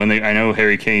I know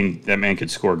Harry Kane, that man could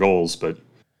score goals, but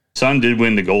Son did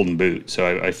win the Golden Boot.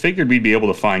 So I figured we'd be able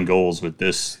to find goals with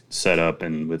this setup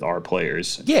and with our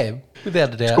players. Yeah,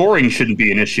 without a doubt. Scoring shouldn't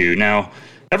be an issue. Now,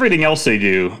 everything else they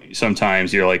do,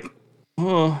 sometimes you're like,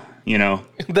 oh,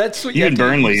 That's what even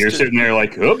Burnley, you're sitting there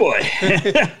like, oh boy.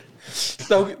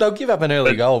 They'll give up an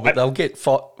early goal, but they'll get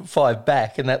five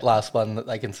back, and that last one that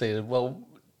they conceded, well,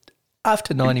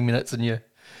 after 90 minutes and you're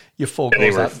 4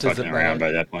 goals up, does it around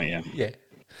by that point, yeah. Yeah.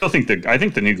 I think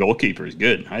the new goalkeeper is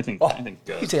good. I think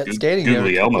he's outstanding.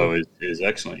 Guglielmo is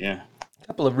excellent, yeah. A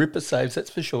couple of ripper saves,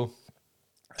 that's for sure.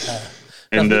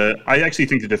 I actually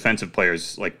think the defensive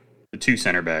players, like the 2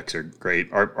 center backs, are great.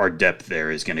 Our depth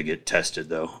there is going to get tested,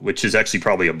 though, which is actually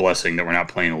probably a blessing that we're not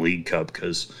playing a League Cup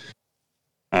because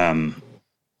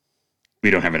we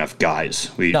don't have enough guys.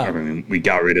 We got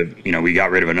rid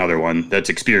of another one that's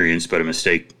experienced, but a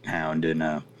mistake hound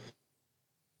in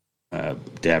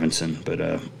Davinson.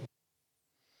 But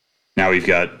now we've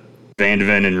got Van de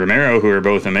Ven and Romero, who are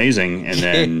both amazing, and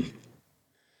then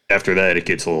after that it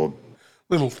gets a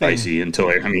little dicey until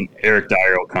Eric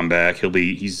Dyer will come back.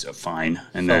 He's fine,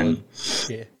 and then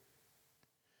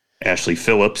Ashley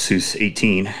Phillips, who's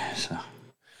 18. So.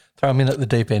 Throw him in at the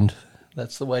deep end.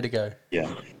 That's the way to go.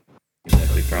 Yeah,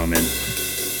 exactly. Throw him in.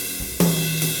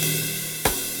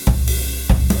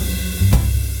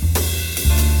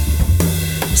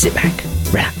 Sit back,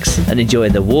 relax, and enjoy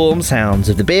the warm sounds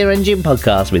of the Beer Engine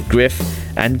podcast with Griff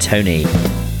and Tony.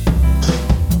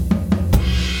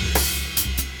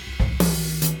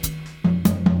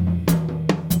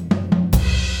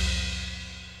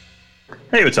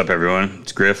 Hey, what's up, everyone?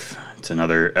 It's Griff. It's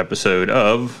another episode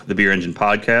of the Beer Engine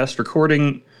podcast,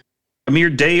 recording a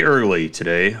mere day early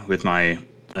today with my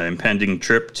impending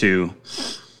trip to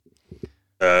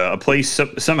a place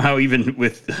somehow even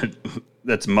with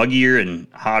that's muggier and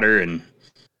hotter and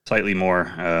slightly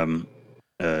more,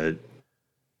 I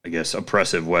guess,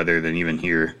 oppressive weather than even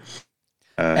here.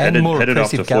 And more headed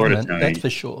off to Florida tonight. That's for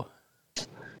sure.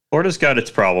 Florida's got its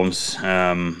problems,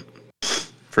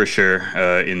 for sure,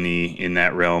 in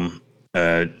that realm.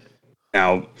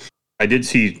 Now, I did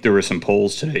see there were some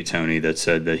polls today, Tony, that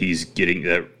said that he's getting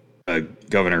that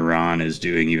Governor Ron is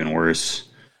doing even worse.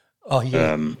 Oh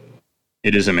yeah.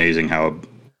 It is amazing how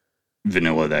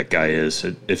vanilla that guy is.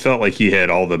 It felt like he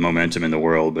had all the momentum in the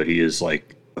world, but he is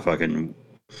like a fucking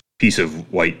piece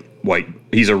of white.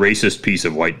 He's a racist piece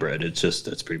of white bread.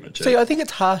 That's pretty much it. See, I think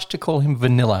it's harsh to call him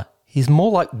vanilla. He's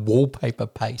more like wallpaper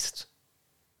paste.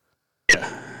 Yeah.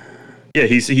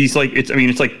 He's like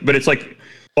it's like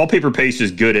wallpaper paste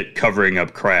is good at covering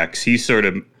up cracks. He's sort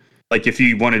of like if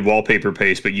you wanted wallpaper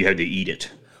paste, but you had to eat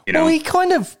it. Well, he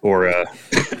kind of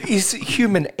is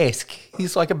human-esque.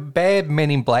 He's like a bad Men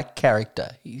in Black character.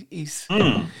 He's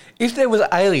if there was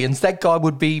aliens, that guy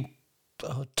would be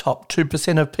top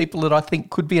 2% of people that I think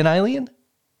could be an alien.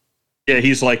 Yeah,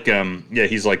 he's like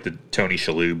the Tony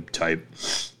Shalhoub type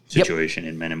situation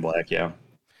in Men in Black. Yeah,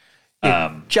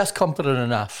 just confident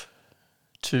enough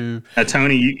to.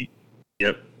 Tony,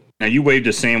 yep. Now, you waved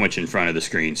a sandwich in front of the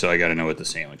screen, so I got to know what the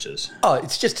sandwich is. Oh,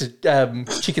 it's just a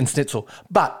chicken schnitzel.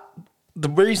 But the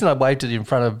reason I waved it in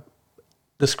front of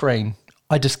the screen,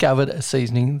 I discovered a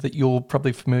seasoning that you're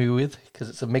probably familiar with because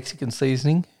it's a Mexican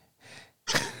seasoning.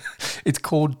 It's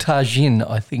called Tajin,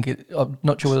 I think. I'm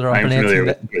not sure whether I'm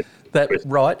pronouncing that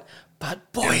right.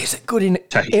 But, boy, is it good in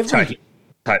every...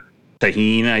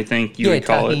 Tahine, I think you would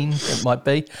call tahine, it might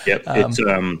be. Yep, it's...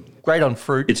 great on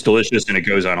fruit. It's delicious, and it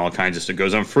goes on all kinds of stuff. It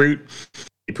goes on fruit.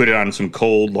 You put it on some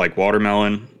cold, like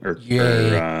watermelon or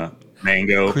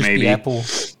mango, crispy maybe. Apple.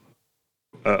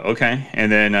 Okay,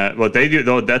 and then what they do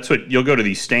though, that's what you'll go to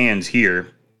these stands here,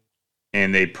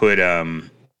 and they put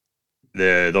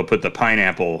they'll put the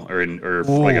pineapple or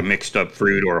like a mixed up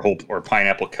fruit or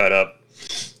pineapple cut up,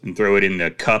 and throw it in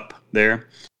the cup there,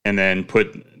 and then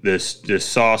put this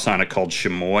sauce on it called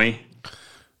chamoy,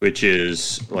 which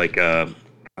is like a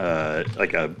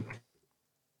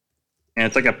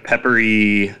it's like a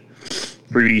peppery,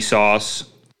 fruity sauce,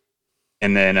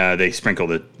 and then they sprinkle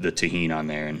the tahini on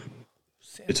there, and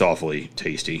it's awfully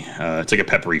tasty. It's like a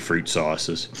peppery fruit sauce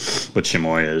is what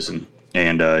chamoy is, and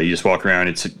you just walk around.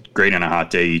 It's great on a hot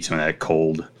day. Eat some of that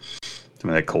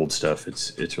cold stuff.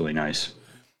 It's really nice.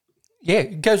 Yeah,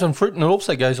 it goes on fruit, and it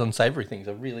also goes on savoury things.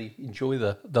 I really enjoy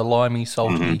the limey,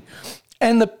 salty,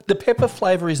 and the pepper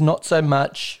flavour is not so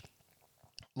much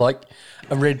like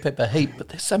a red pepper heat, but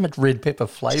there's so much red pepper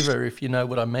flavour, if you know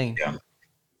what I mean. Yeah.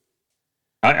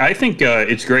 I think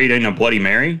it's great in a Bloody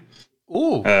Mary.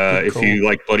 Ooh, If you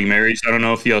like Bloody Marys, I don't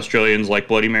know if the Australians like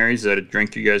Bloody Marys. Is that a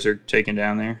drink you guys are taking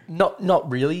down there? Not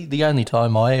really. The only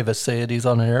time I ever see it is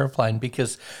on an aeroplane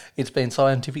because it's been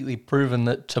scientifically proven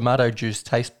that tomato juice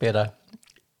tastes better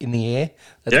in the air.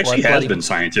 It actually has been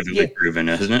scientifically proven,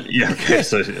 hasn't it? Yeah. Okay.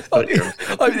 So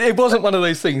it wasn't one of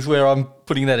those things where I'm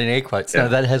putting that in air quotes. No,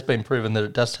 that has been proven that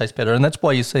it does taste better, and that's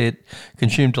why you see it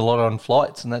consumed a lot on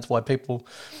flights, and that's why people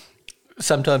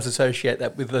sometimes associate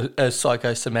that with a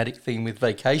psychosomatic thing with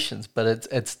vacations, but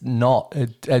it's not.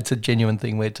 It's a genuine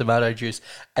thing where tomato juice,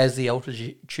 as the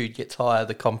altitude gets higher,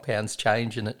 the compounds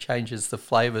change and it changes the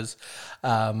flavours,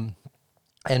 and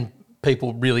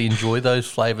people really enjoy those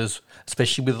flavours,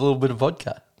 especially with a little bit of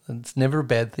vodka. It's never a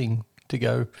bad thing to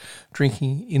go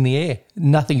drinking in the air.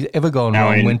 Nothing's ever gone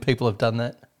wrong when people have done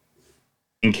that.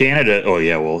 In Canada,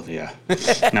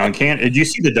 Now in Canada, did you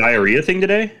see the diarrhea thing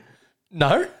today?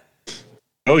 No.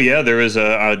 Oh yeah, there was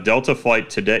a Delta flight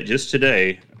today, just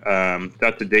today.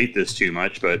 Not to date this too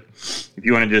much, but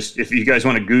if you guys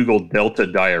want to Google Delta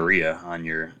diarrhea on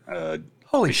your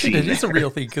holy machine, shit, it is a real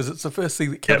thing because it's the first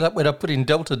thing that comes up when I put in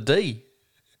Delta D.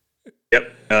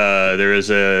 Yep, there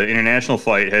is a international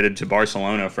flight headed to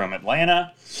Barcelona from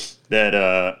Atlanta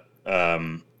that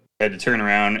had to turn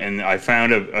around, and I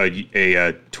found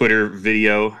a Twitter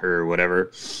video or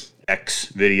whatever. X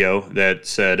video that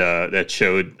said that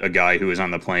showed a guy who was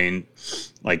on the plane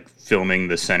like filming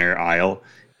the center aisle,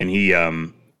 and he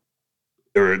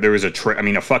there was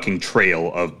a fucking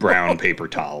trail of brown paper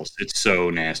towels. It's so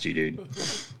nasty, dude.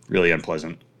 Really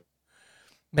unpleasant.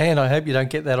 Man, I hope you don't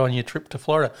get that on your trip to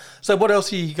Florida. So what else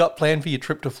have you got planned for your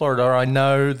trip to Florida? I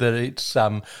know that it's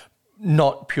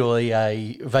not purely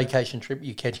a vacation trip.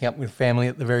 You're catching up with family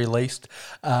at the very least,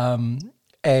 and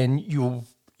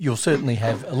you'll certainly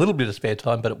have a little bit of spare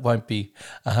time, but it won't be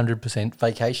 100%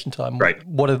 vacation time. Right.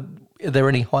 Are there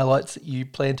any highlights that you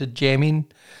plan to jam in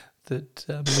that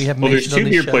we haven't mentioned on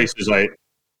this show?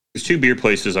 There's two beer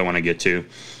places I want to get to.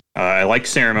 I like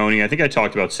Ceremony. I think I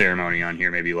talked about Ceremony on here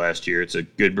maybe last year. It's a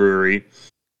good brewery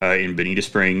in Bonita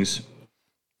Springs,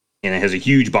 and it has a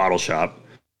huge bottle shop.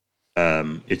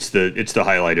 It's the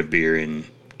highlight of beer in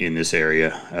this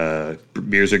area.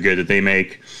 Beers are good that they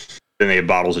make. Then they have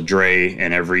bottles of Dre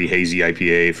and every hazy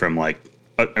IPA from like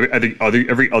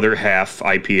every other half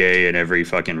IPA and every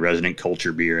fucking Resident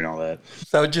Culture beer and all that.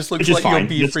 So it just looks like your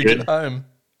beer fridge at home.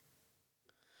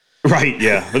 Right,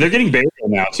 yeah. But they're getting burial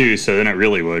now too, so then it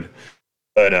really would.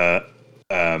 But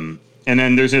and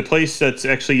then there's a place that's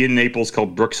actually in Naples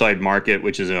called Brookside Market,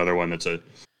 which is another one that's a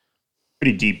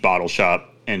pretty deep bottle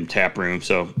shop and tap room.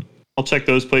 So I'll check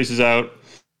those places out.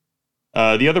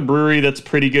 The other brewery that's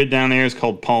pretty good down there is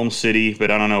called Palm City,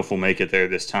 but I don't know if we'll make it there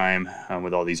this time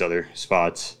with all these other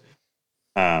spots.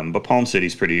 But Palm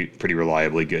City's pretty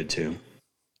reliably good too.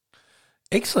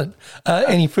 Excellent.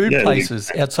 Any food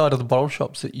places outside of the bottle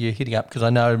shops that you're hitting up? Because I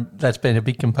know that's been a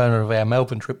big component of our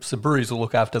Melbourne trips. The breweries will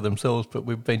look after themselves, but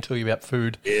we've been talking about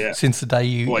food since the day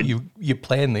you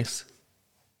planned this.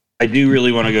 I do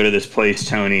really want to go to this place,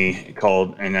 Tony,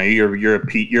 called, and you're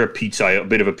a pizza, a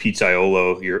bit of a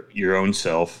pizzaiolo, your own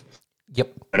self.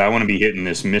 Yep. But I want to be hitting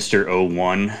this Mr.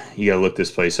 01. You got to look this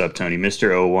place up, Tony.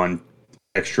 Mr. 01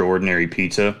 Extraordinary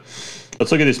Pizza.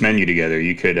 Let's look at this menu together.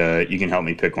 You can help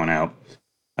me pick one out.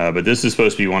 But this is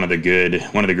supposed to be one of the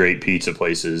great pizza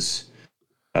places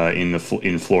in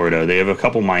Florida. They have a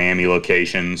couple Miami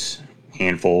locations,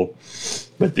 handful,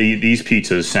 but these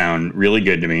pizzas sound really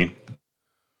good to me.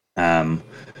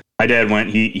 My dad went.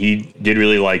 He did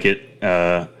really like it,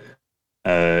 and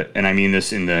I mean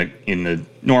this in the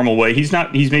normal way. He's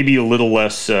maybe a little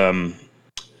less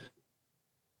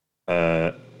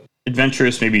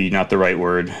adventurous. Maybe not the right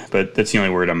word, but that's the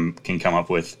only word I can come up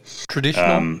with.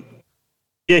 Traditional.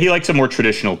 Yeah, he likes a more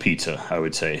traditional pizza, I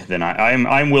would say. Than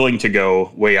I'm willing to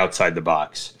go way outside the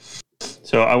box.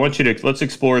 So I want you to let's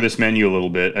explore this menu a little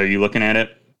bit. Are you looking at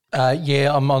it?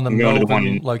 Yeah, I'm on the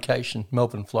Melbourne location,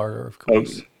 Melbourne, Florida, of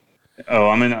course.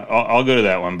 I'll go to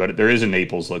that one, but there is a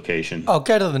Naples location. I'll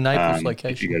go to the Naples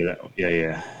location. If you go to that one.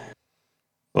 Yeah.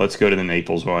 Let's go to the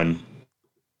Naples one.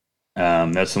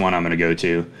 That's the one I'm going to go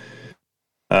to.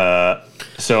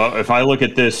 So if I look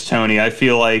at this, Tony, I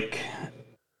feel like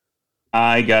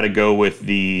I got to go with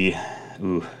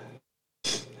I'm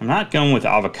not going with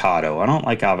avocado. I don't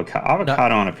like avocado.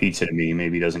 Avocado on a pizza to me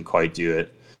maybe doesn't quite do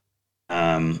it.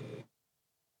 I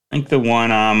think the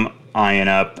one I'm eyeing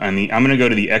up, I'm going to go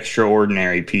to the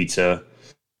Extraordinary Pizza,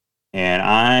 and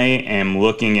I am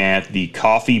looking at the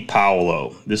Coffee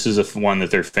Paolo. This is one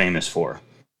that they're famous for,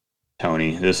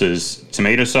 Tony. This is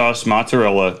tomato sauce,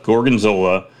 mozzarella,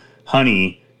 gorgonzola,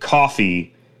 honey,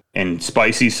 coffee, and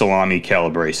spicy salami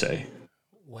calabrese.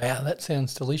 Wow, that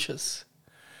sounds delicious.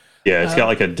 Yeah, it's got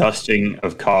like a dusting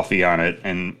of coffee on it.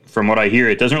 And from what I hear,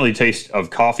 it doesn't really taste of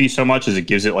coffee so much as it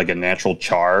gives it like a natural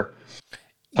char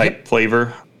type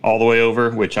flavor all the way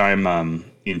over, which I'm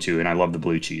into. And I love the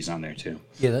blue cheese on there too.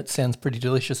 Yeah, that sounds pretty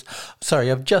delicious.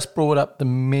 Sorry, I've just brought up the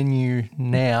menu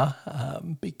now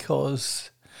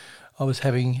because I was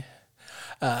having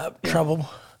trouble.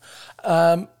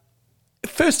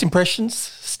 First impressions,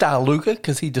 Star Luca,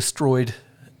 because he destroyed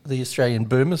the Australian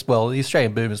Boomers. Well, the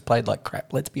Australian Boomers played like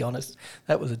crap, let's be honest.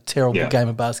 That was a terrible game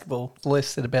of basketball. The less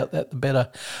said about that, the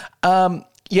better. I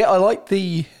like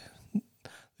the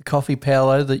coffee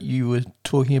Paolo that you were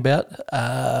talking about.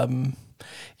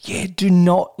 Do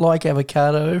not like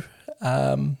avocado.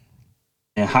 Hot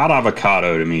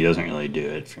avocado to me doesn't really do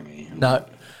it for me. No.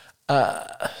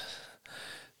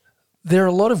 There are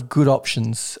a lot of good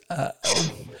options.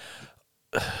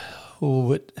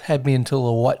 It had me until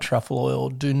the white truffle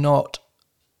oil. Not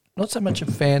so much a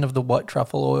fan of the white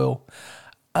truffle oil.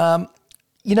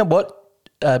 You know what?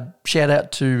 Shout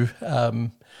out to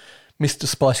Mr.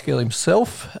 Spice Girl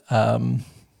himself. I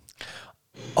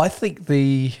think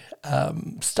the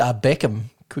Star Beckham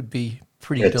could be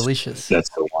pretty delicious. That's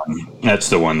the one.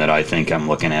 That's the one that I think I'm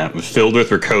looking at. It was filled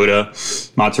with ricotta,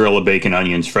 mozzarella, bacon,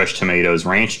 onions, fresh tomatoes,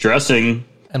 ranch dressing,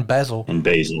 and basil.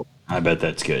 I bet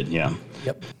that's good. Yeah.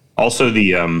 Yep. Also,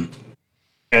 the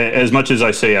as much as I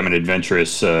say I'm an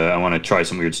adventurous, I want to try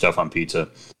some weird stuff on pizza.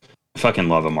 I fucking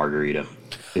love a margarita.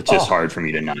 It's just hard for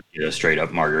me to not get a straight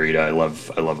up margarita. I love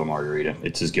a margarita.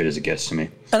 It's as good as it gets to me.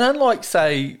 And unlike,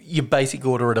 say, your basic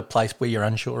order at a place where you're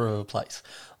unsure of a place,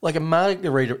 like a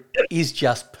margarita is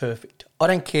just perfect. I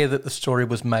don't care that the story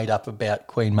was made up about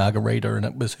Queen Margarita and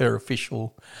it was her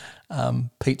official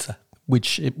pizza,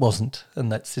 which it wasn't,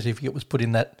 and that certificate was put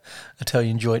in that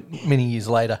Italian joint many years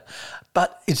later.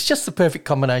 But it's just the perfect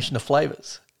combination of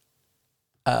flavours.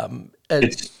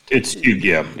 It's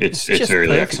very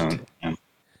perfect. excellent. Yeah.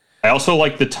 I also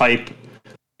like the type,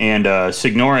 and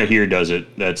Signora here does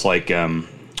it. That's like, they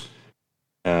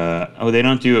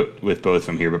don't do it with both of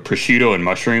them here, but prosciutto and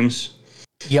mushrooms.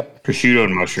 Yep. Prosciutto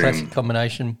and mushroom. Classic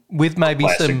combination with maybe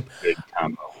some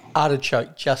combo.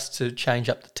 Artichoke just to change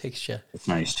up the texture. It's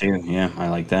nice too. Yeah, I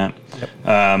like that. Yep.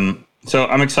 So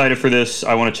I'm excited for this.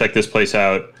 I want to check this place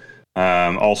out.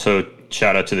 Also,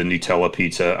 shout out to the Nutella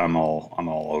pizza. I'm all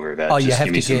over that. Oh, you have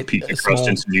give me to some get pizza crust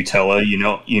and some Nutella.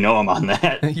 You know I'm on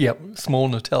that. Yep, small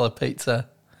Nutella pizza.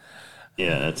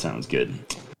 Yeah, that sounds good.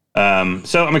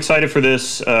 So I'm excited for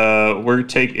this.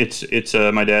 It's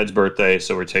my dad's birthday,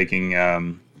 so we're taking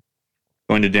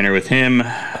going to dinner with him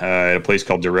at a place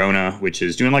called Dorona, which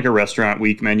is doing like a restaurant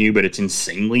week menu, but it's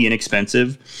insanely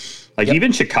inexpensive. Like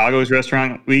even Chicago's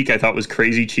restaurant week, I thought was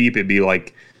crazy cheap. It'd be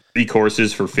like 3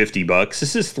 courses for $50.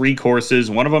 This is 3 courses.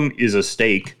 One of them is a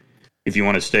steak, if you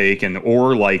want a steak,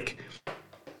 or like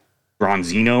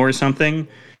bronzino or something.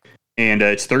 And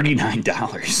it's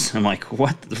 $39. I'm like,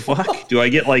 what the fuck? Do I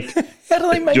get like? How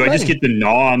do they make do I money? just get the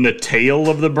gnaw on the tail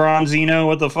of the bronzino?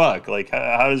 What the fuck? Like,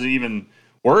 how is it even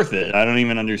worth it? I don't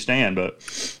even understand. But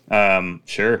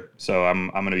sure. So I'm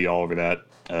gonna be all over that.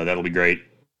 That'll be great.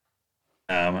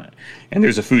 And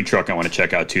there's a food truck I want to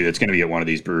check out too. That's going to be at one of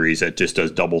these breweries that just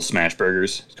does double smash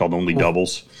burgers. It's called Only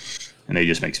Doubles, and they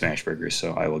just make smash burgers.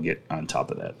 So I will get on top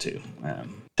of that too.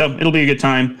 So it'll be a good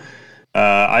time.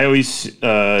 I always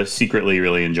secretly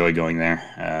really enjoy going there.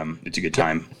 It's a good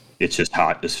time. It's just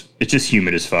hot. It's just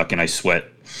humid as fuck, and I sweat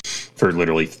for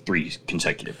literally 3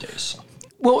 consecutive days.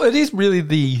 Well, it is really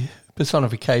the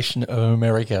personification of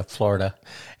America, Florida.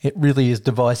 It really is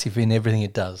divisive in everything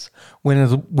it does. When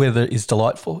the weather is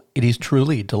delightful, it is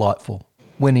truly delightful.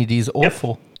 When it is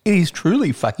awful, it is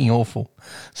truly fucking awful.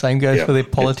 Same goes for their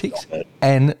politics,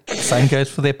 and same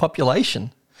goes for their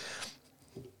population.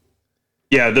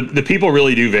 Yeah, the people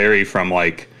really do vary from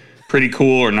like pretty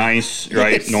cool or nice,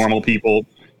 right, normal people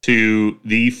to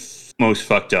the most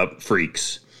fucked up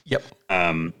freaks. Yep.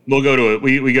 We'll go to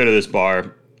we go to this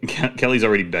bar. Kelly's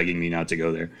already begging me not to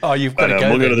go there. Oh, you've got to go.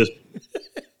 We'll there. go to this.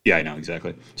 Yeah, I know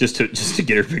exactly. Just to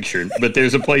get her pictured. But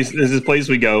there's this place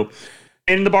we go,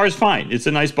 and the bar's fine. It's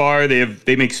a nice bar.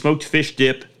 They make smoked fish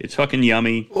dip. It's fucking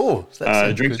yummy. Oh,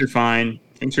 drinks are fine.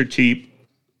 Drinks are cheap.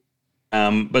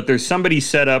 But there's somebody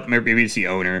set up, maybe it's the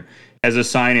owner, has a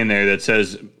sign in there that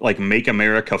says like "Make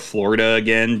America Florida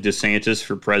Again," DeSantis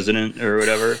for president or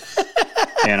whatever.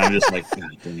 And I'm just like, God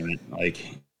damn it! Like,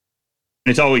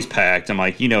 it's always packed. I'm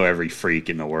like, every freak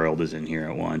in the world is in here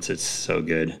at once. It's so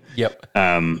good. Yep.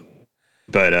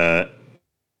 But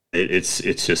it's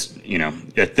just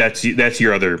that's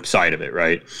your other side of it,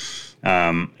 right?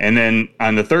 And then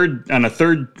on the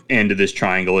third end of this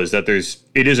triangle is that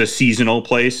it is a seasonal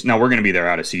place. Now we're going to be there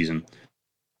out of season,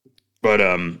 but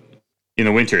in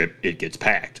the winter it gets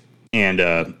packed, and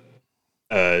there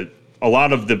are a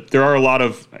lot of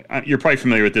you're probably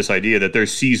familiar with this idea that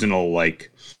there's seasonal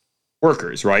like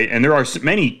workers, right? And there are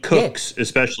many cooks,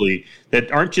 especially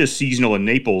that aren't just seasonal in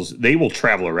Naples. They will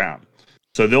travel around,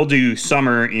 so they'll do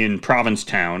summer in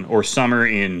Provincetown or summer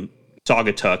in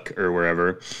Saugatuck or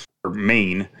wherever, or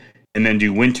Maine, and then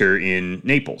do winter in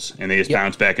Naples, and they just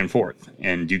bounce back and forth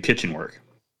and do kitchen work.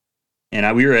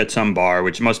 And we were at some bar,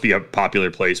 which must be a popular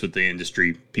place with the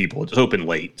industry people. It's open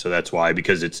late, so that's why,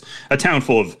 because it's a town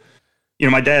full of,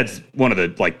 my dad's one of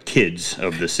the like kids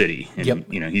of the city, and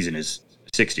he's in his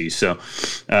 60s, so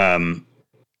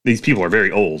these people are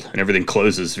very old, and everything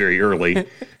closes very early.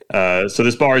 So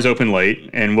this bar is open late,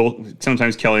 and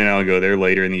sometimes Kelly and I will go there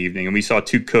later in the evening, and we saw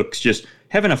two cooks just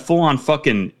having a full-on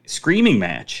fucking screaming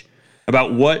match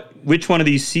about which one of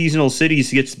these seasonal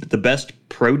cities gets the best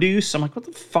produce. I'm like, what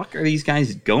the fuck are these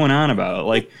guys going on about?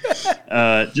 Like,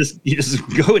 just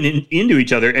going into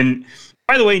each other. And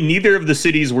by the way, neither of the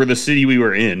cities were the city we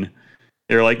were in.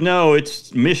 They're like, no,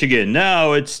 it's Michigan.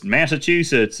 No, it's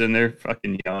Massachusetts. And they're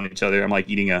fucking yelling at each other. I'm like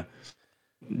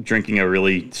drinking a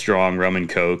really strong rum and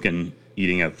Coke and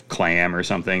eating a clam or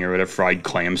something, or whatever, fried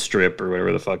clam strip or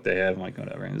whatever the fuck they have. I'm like,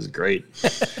 whatever, this is great.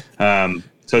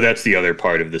 So that's the other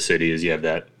part of the city, is you have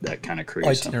that kind of cruise.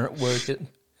 Itinerant work it.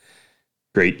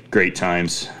 Great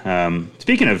times.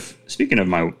 Speaking of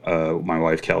my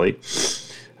wife Kelly,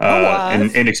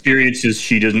 and experiences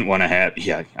she doesn't want to have.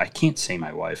 Yeah, I can't say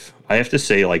my wife. I have to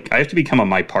say, like, I have to become a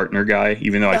my partner guy,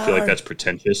 even though I feel like that's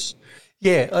pretentious.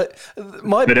 Yeah,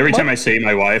 but every time I say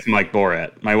my wife, I'm like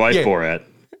Borat. My wife, Borat.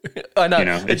 I know.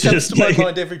 It comes just to my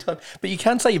mind every time. But you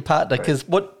can't say your partner, because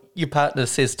what your partner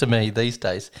says to me these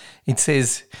days, it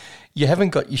says, you haven't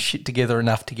got your shit together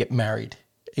enough to get married.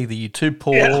 Either you're too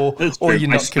poor or you're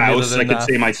not committed enough. I could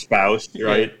say my spouse,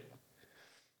 right?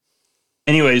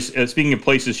 Anyways, speaking of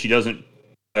places she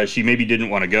maybe didn't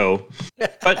want to go,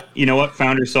 but you know what?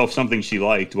 Found herself something she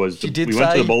liked. We went to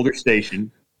the Boulder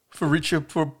Station. For richer,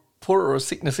 for poorer, or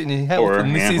sickness in your health.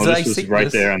 And this is this was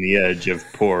right there on the edge of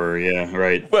poorer. Yeah,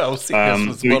 right. Well, sickness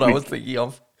was what I was thinking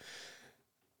of.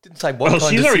 Didn't say what kind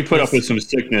she's of already sickness. put up with some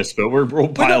sickness, but we're piling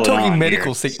on. We're not talking medical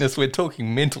here. Sickness. We're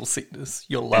talking mental sickness.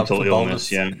 Your love mental for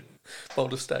illness,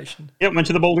 Boulder Station. Yep, went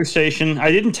to the Boulder Station.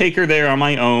 I didn't take her there on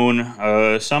my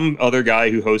own. Some other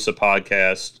guy who hosts a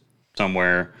podcast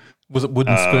somewhere. Was it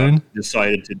Wooden Spoon?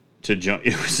 Decided to jump.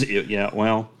 It was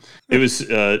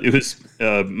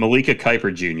Malika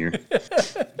Kuiper Jr.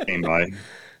 came by,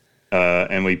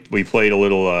 and we played a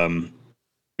little.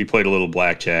 We played a little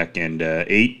blackjack and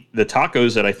ate the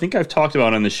tacos that I think I've talked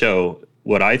about on the show.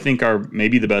 What I think are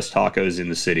maybe the best tacos in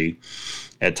the city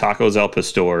at Tacos El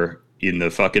Pastor in the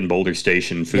fucking Boulder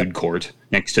Station food court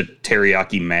next to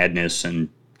Teriyaki Madness and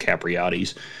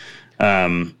Capriati's.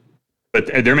 But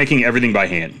they're making everything by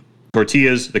hand.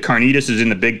 Tortillas, the carnitas is in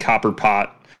the big copper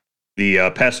pot. The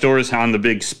pastor is on the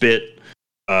big spit.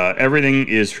 Everything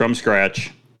is from scratch.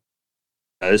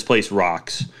 This place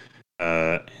rocks.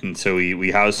 And so we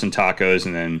housed some tacos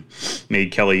and then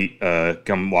made Kelly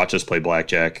come watch us play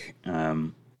blackjack.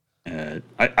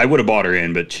 I would have bought her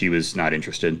in, but she was not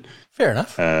interested. Fair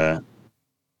enough.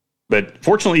 But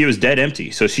fortunately, it was dead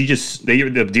empty. So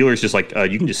the dealer's just like,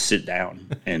 you can just sit down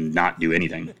and not do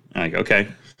anything. I'm like, okay.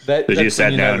 So she just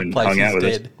sat down and hung out with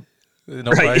us. They're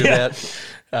not worried about.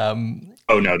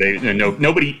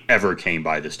 Nobody ever came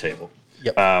by this table.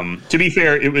 Yep. To be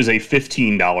fair, it was a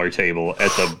 $15 table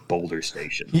at the Boulder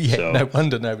Station. Yeah, so no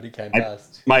wonder nobody came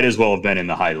past. Might as well have been in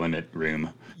the high limit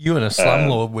room. You and a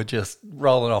slumlord were just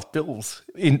rolling off bills.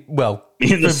 Me and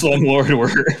the slumlord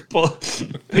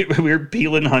we were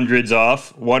peeling hundreds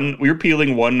off. We were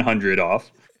peeling 100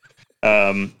 off,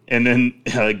 and then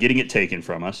getting it taken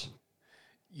from us.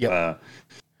 Yeah.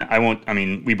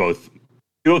 We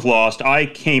both lost. I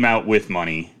came out with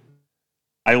money.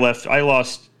 I lost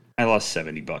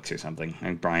 $70 or something.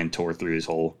 And Brian tore through his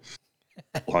whole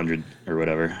 100 or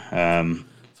whatever.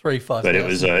 3-5. But it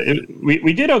was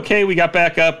we did okay. We got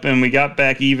back up and we got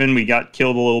back even. We got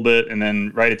killed a little bit, and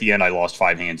then right at the end, I lost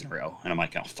 5 hands in a row, and I'm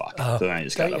like, oh fuck. So then I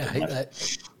just got up. I hate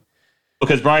that.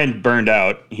 Because Brian burned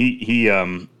out. He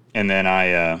and then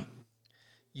I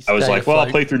was like, well, I'll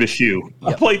play through the shoe.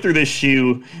 Yep. I'll play through this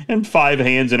shoe, and 5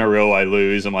 hands in a row I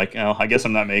lose. I'm like, oh, I guess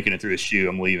I'm not making it through the shoe.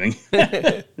 I'm leaving.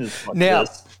 Now,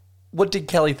 what did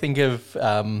Kelly think of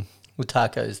with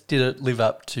tacos? Did it live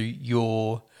up to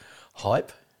your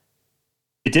hype?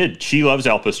 It did. She loves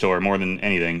El Pastor more than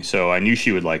anything, so I knew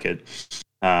she would like it.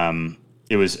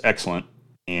 It was excellent,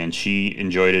 and she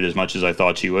enjoyed it as much as I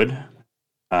thought she would.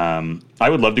 I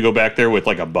would love to go back there with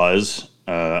like a buzz.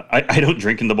 I don't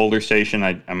drink in the Boulder Station.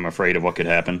 I'm afraid of what could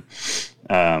happen.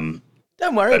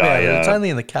 Don't worry about it. It's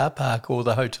only in the car park or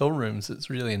the hotel rooms.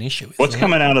 It's really an issue. What's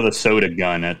coming out of the soda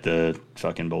gun at the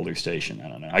fucking Boulder Station? I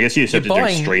don't know. I guess you just have to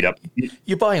drink straight up.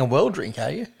 You're buying a well drink, are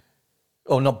you?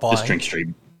 Or not buying? Just drink straight.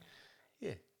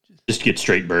 Yeah. Just get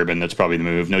straight bourbon. That's probably the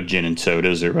move. No gin and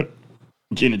sodas or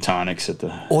gin and tonics at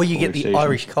the. Or you get the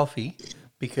Irish coffee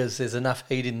because there's enough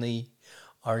heat in the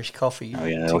Irish coffee. Oh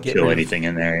yeah, that'll kill anything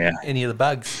in there. Yeah, any of the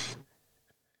bugs.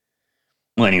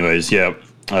 Well, anyways, yeah.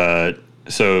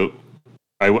 So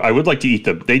I would like to eat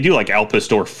they do like Al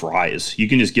Pastor fries. You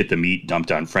can just get the meat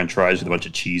dumped on French fries with a bunch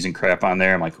of cheese and crap on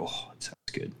there. I'm like, oh, that sounds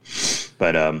good.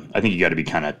 But I think you got to be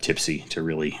kind of tipsy to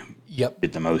really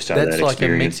get the most out of that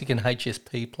experience. That's like a Mexican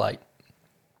HSP plate.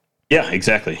 Yeah,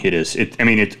 exactly. It is.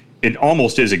 It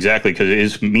almost is exactly because it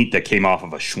is meat that came off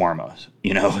of a shawarma,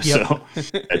 so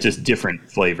it's just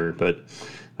different flavor. But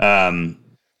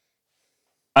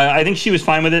I think she was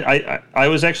fine with it. I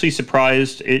was actually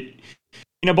surprised.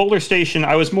 Boulder Station,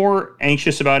 I was more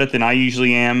anxious about it than I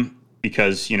usually am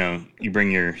because, you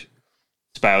bring your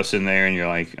spouse in there and you're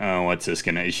like, oh, is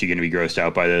she going to be grossed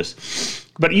out by this?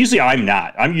 But usually I'm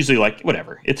not. I'm usually like,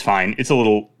 whatever, it's fine. It's a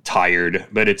little tired,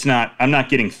 but I'm not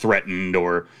getting threatened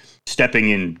or stepping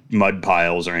in mud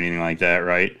piles or anything like that,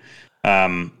 right?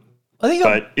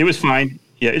 But it was fine.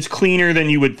 Yeah, it's cleaner than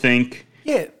you would think.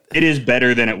 Yeah. It is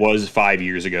better than it was 5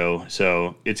 years ago,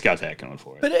 so it's got that going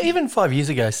for it. But even 5 years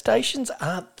ago, stations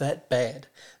aren't that bad.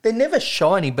 They're never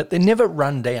shiny, but they're never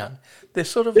run down. They're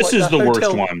sort of this is the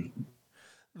worst one.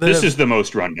 This is the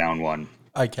most run down one.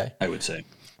 Okay. I would say.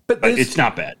 But it's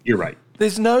not bad. You're right.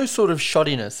 There's no sort of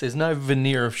shoddiness. There's no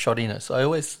veneer of shoddiness. I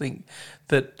always think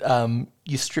that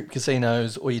your strip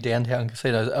casinos or your downtown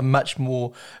casinos are much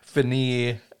more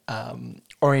veneer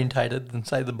orientated than,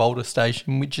 say, the Boulder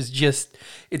Station, which is just,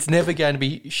 it's never going to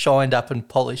be shined up and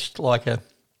polished like a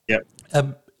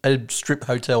strip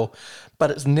hotel, but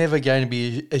it's never going to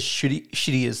be as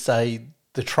shitty as, say,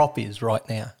 the Trop is right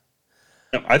now.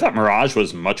 I thought Mirage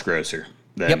was much grosser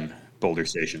than Boulder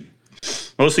Station,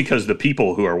 mostly because the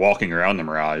people who are walking around the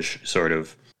Mirage sort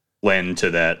of lend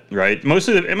to that, right? Most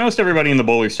everybody in the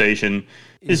Boulder Station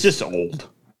is just old.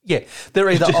 Yeah, they're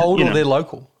either old or they're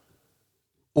local.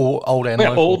 Or old and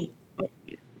local. Old,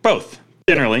 both,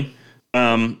 generally.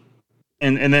 And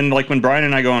then, like, when Brian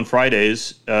and I go on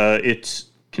Fridays, it's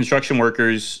construction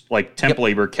workers, like temp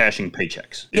labor, cashing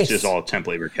paychecks. It's just all temp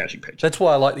labor cashing paychecks. That's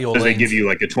why I like the Orleans. Because they give you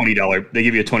like a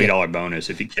 $20 bonus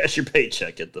if you cash your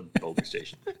paycheck at the Boulder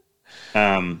Station.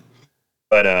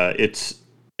 But it's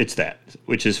that,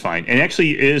 which is fine. And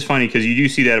actually, it is funny because you do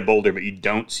see that at Boulder, but you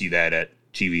don't see that at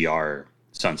GVR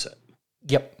Sunset.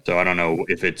 Yep. So I don't know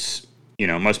if it's,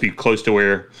 must be close to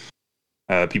where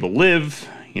people live.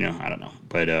 I don't know.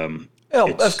 But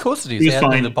of course it is.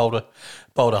 Out in the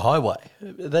Boulder Highway.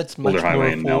 That's much Boulder more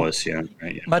Highway and Nellis,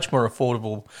 right, much more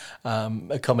affordable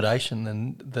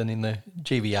accommodation than in the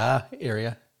GVR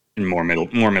area. And more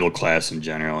middle class in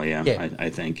general. Yeah. I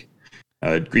think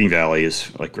Green Valley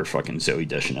is like where fucking Zooey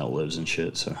Deschanel lives and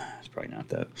shit. So it's probably not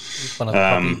that. It's one of the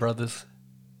Property Brothers.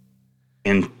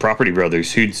 And Property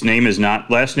Brothers, whose name is not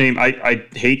last name. I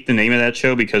hate the name of that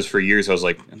show because for years I was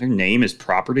like, their name is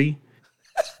Property.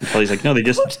 Until he's like, no, they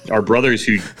just are brothers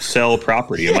who sell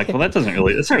property. I'm like, well, that's not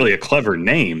really a clever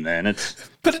name then.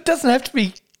 But it doesn't have to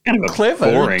be kind of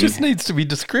clever. Boring. It just needs to be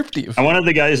descriptive. I wanted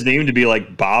the guy's name to be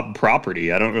like Bob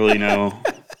Property. I don't really know.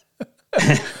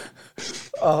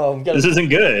 This isn't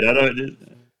good.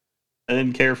 I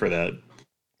didn't care for that.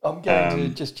 I'm going to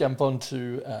just jump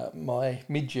onto my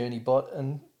Midjourney bot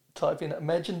and type in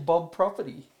 "Imagine Bob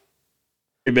Property."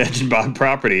 Imagine Bob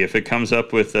Property. If it comes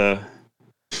up with a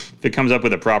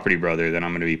Property Brother, then I'm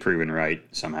going to be proven right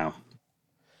somehow.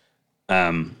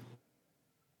 But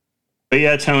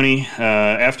yeah, Tony.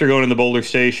 After going to the Boulder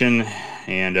Station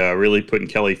and really putting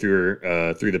Kelly through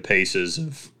the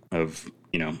paces of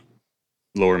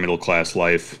lower middle class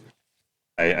life,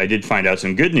 I did find out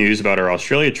some good news about our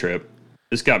Australia trip.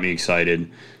 This got me excited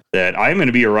that I'm going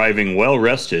to be arriving well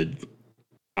rested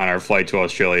on our flight to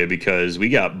Australia because we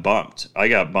got bumped. I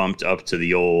got bumped up to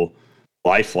the old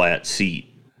lie flat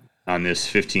seat on this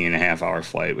 15.5-hour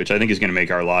flight, which I think is going to make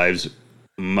our lives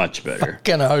much better.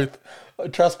 Fucking hope.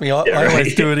 Trust me, I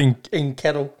always do it in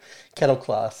cattle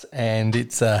class, and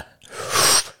it's an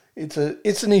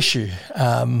issue.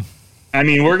 I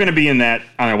mean, we're going to be in that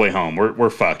on our way home. We're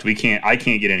fucked. I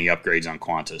can't get any upgrades on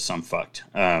Qantas. I'm fucked.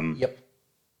 Yep.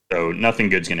 So nothing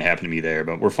good's going to happen to me there,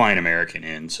 but we're flying American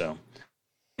in, so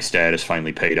my status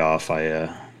finally paid off.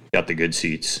 I got the good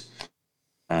seats.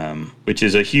 which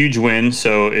is a huge win.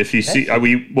 So if you see,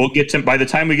 we'll get to, by the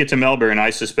time we get to Melbourne, I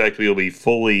suspect we'll be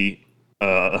fully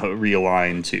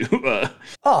realigned to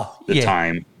the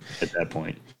time at that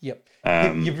point. Yep.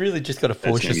 You've really just got to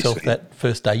force yourself that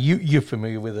first day. You're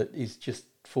familiar with it. Is just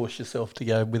force yourself to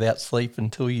go without sleep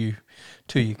until you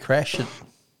crash it.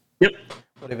 Yep.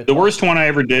 The worst one I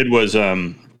ever did was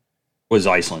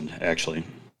Iceland, actually.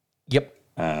 Yep.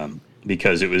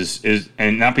 Because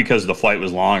and not because the flight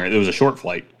was long, it was a short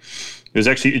flight.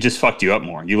 It just fucked you up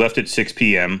more. You left at 6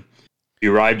 p.m.,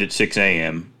 you arrived at 6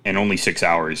 a.m., and only 6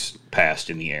 hours passed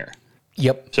in the air.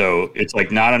 Yep. So it's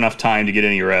like not enough time to get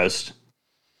any rest.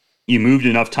 You moved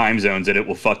enough time zones that it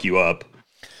will fuck you up.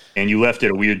 And you left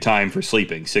at a weird time for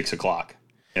sleeping, 6 o'clock.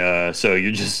 So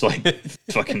you're just like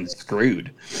fucking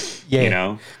screwed. Yeah. You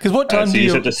know? Because what time do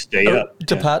you have to stay up?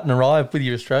 Depart and arrive with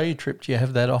your Australia trip? Do you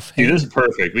have that off? Dude, this is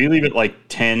perfect. We leave at like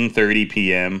 10:30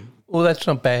 p.m. Well, that's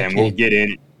not bad. And we'll get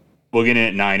in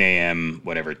at 9 a.m.,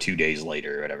 whatever, 2 days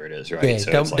later, whatever it is, right? Yeah,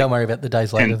 so don't worry about the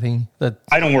days later thing.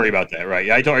 I don't worry about that, right?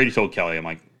 I already told Kelly, I'm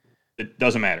like, it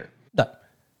doesn't matter. No.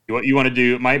 What you want to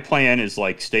do, my plan is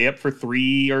like stay up for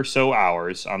 3 or so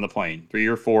hours on the plane, 3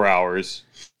 or 4 hours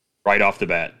right off the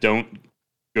bat. Don't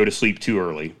go to sleep too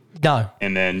early. No.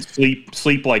 And then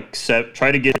sleep like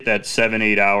try to get that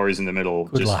 7-8 hours in the middle.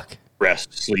 Good luck.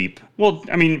 Rest, sleep. Well,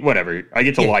 I mean, whatever. I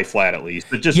get to lie flat at least,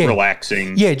 but just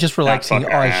relaxing. Yeah, just relaxing.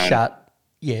 Eyes shut.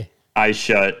 Yeah. Eyes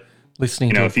shut.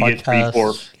 Listening to a if you get 3,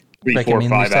 4,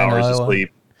 5 hours of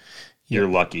sleep, you're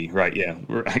lucky. Right, yeah.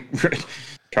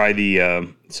 Try the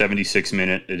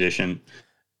 76-minute edition.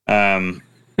 And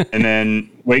then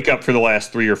wake up for the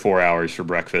last 3 or 4 hours for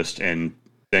breakfast, and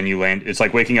then you land. It's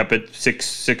like waking up at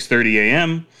 6:30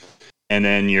 a.m., and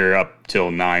then you're up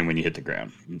till 9 when you hit the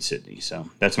ground in Sydney. So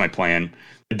that's my plan.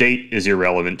 The date is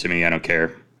irrelevant to me. I don't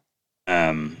care.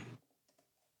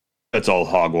 That's all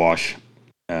hogwash.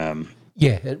 Yeah,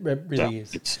 it really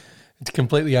is. It's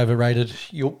completely overrated.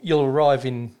 You'll arrive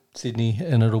in Sydney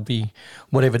and it'll be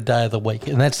whatever day of the week,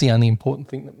 and that's the only important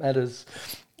thing that matters,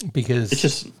 because it's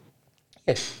just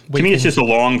to me it's just a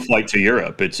long flight to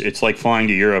Europe. It's like flying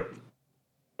to Europe,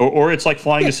 or it's like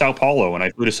flying to Sao Paulo. When I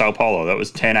flew to Sao Paulo, that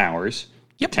was 10 hours,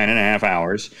 10 and a half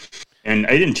hours, and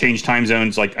I didn't change time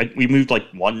zones. Like we moved like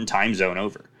one time zone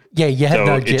over. Yeah, you had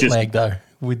no jet lag though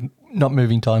with not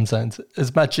moving time zones.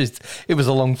 As much as it was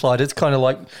a long flight, it's kind of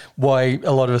like why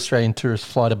a lot of Australian tourists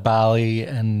fly to Bali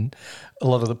and a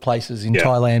lot of the places in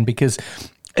Thailand, because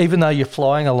even though you're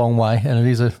flying a long way and it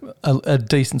is a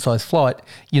decent sized flight,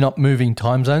 you're not moving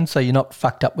time zones, so you're not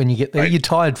fucked up when you get there. Right. You're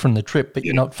tired from the trip, but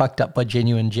you're not fucked up by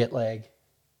genuine jet lag.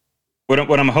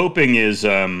 What I'm hoping is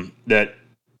that,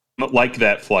 like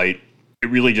that flight, it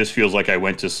really just feels like I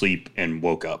went to sleep and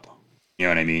woke up. You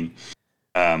know what I mean?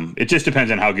 It just depends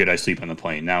on how good I sleep on the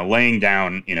plane. Now, laying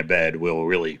down in a bed will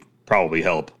really probably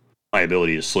help my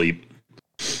ability to sleep.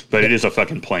 But it is a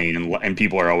fucking plane, and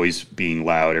people are always being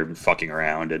loud or fucking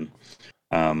around and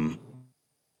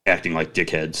acting like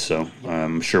dickheads. So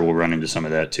I'm sure we'll run into some of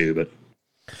that too. But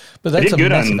that's I did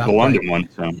good on the London one.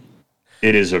 So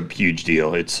it is a huge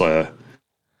deal. It's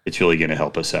really going to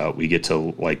help us out. We get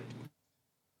to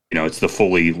it's the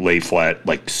fully lay flat,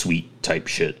 like suite type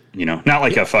shit. Not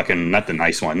like not the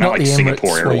nice one, not like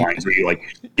Singapore Airlines where you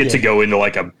get to go into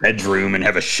like a bedroom and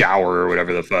have a shower or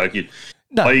whatever the fuck.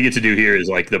 No. All you get to do here is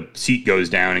the seat goes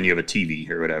down and you have a TV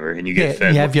or whatever, and you get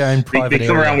fed. You have your own private They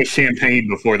come around with champagne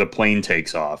before the plane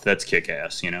takes off. That's kick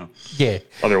ass, Yeah.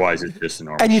 Otherwise, it's just a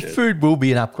normal And your shit. food will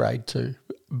be an upgrade too.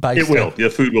 It will. The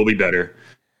food will be better.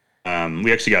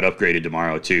 We actually got upgraded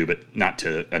tomorrow too, but not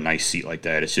to a nice seat like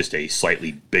that. It's just a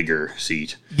slightly bigger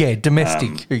seat. Yeah,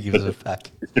 domestic. Who gives a fuck?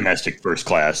 It's domestic first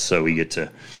class, so we get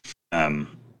to,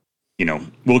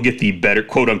 we'll get the better,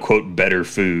 quote unquote, better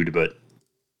food, but.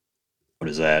 What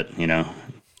is that?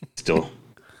 Still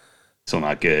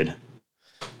not good.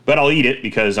 But I'll eat it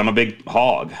because I'm a big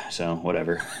hog. So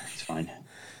whatever, it's fine.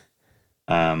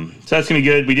 So that's gonna be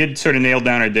good. We did sort of nail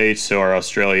down our dates. So our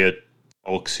Australia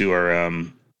folks who are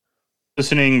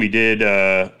listening, we did.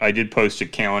 I did post a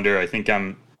calendar. I think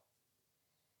I'm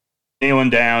nailing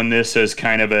down this as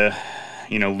kind of a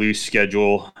loose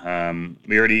schedule.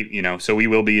 We already, so we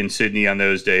will be in Sydney on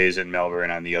those days and Melbourne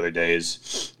on the other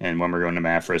days, and when we're going to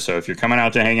Maffra. So if you're coming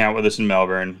out to hang out with us in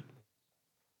Melbourne,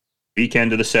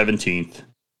 weekend of the 17th,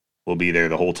 we'll be there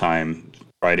the whole time,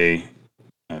 Friday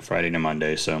to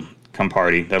Monday. So come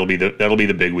party. That'll be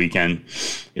the big weekend.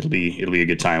 It'll be a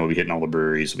good time. We'll be hitting all the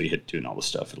breweries. We'll be doing all the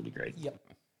stuff. It'll be great. Yep.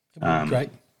 It'll be great.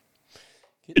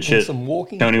 Good shit. Some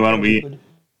walking. Tony, why don't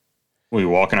we're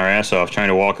walking our ass off, trying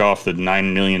to walk off the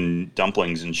 9 million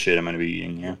dumplings and shit I'm going to be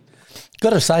eating. Yeah.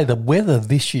 Got to say, the weather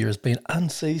this year has been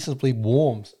unseasonably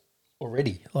warm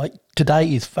already. Like,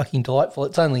 today is fucking delightful.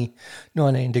 It's only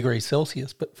 19 degrees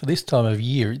Celsius, but for this time of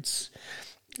year,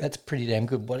 that's pretty damn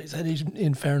good. What is that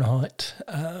in Fahrenheit?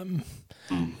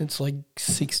 It's like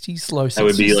 60s, low 60s. That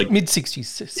would be like mid-60s,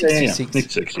 66.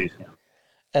 Mid-60s,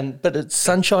 yeah. But it's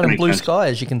sunshine and blue sky,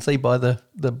 as you can see by the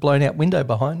blown out window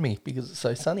behind me, because it's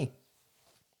so sunny.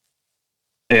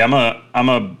 Hey,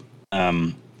 I'm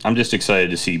just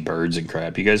excited to see birds and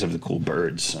crap. You guys have the cool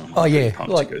birds. So oh yeah,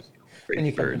 like when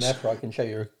you come to Napa, I can show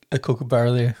you a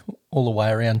kookaburra there all the way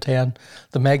around town.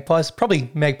 The magpies,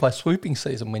 probably magpie swooping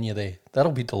season when you're there.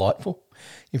 That'll be delightful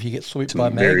if you get swooped by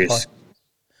magpie.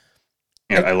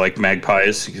 Yeah, I like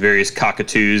magpies. Various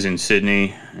cockatoos in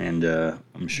Sydney, and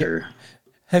I'm sure.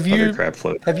 Have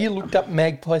you looked up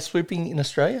magpie swooping in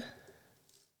Australia?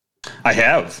 I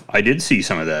have. I did see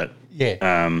some of that.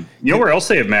 Yeah. You know where else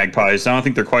they have magpies? I don't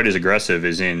think they're quite as aggressive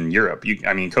as in Europe.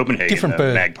 Copenhagen. Different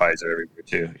bird. Magpies are everywhere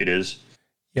too. It is.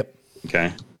 Yep.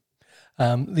 Okay.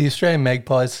 The Australian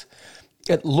magpies.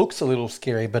 It looks a little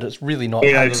scary, but it's really not.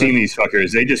 Yeah, I've seen these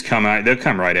fuckers. They just come out. They'll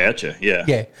come right at you. Yeah.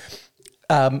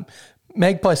 Yeah.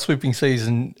 Magpie swooping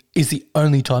season is the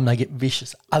only time they get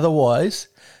vicious. Otherwise,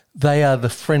 they are the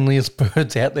friendliest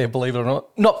birds out there, believe it or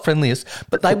not. Not friendliest,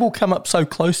 but they will come up so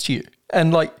close to you.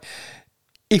 And, like,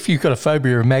 if you've got a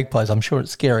phobia of magpies, I'm sure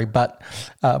it's scary. But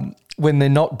when they're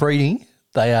not breeding,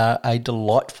 they are a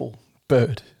delightful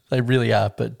bird. They really are.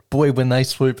 But, boy, when they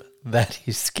swoop, that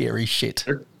is scary shit.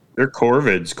 They're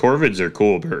corvids. Corvids are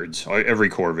cool birds. Every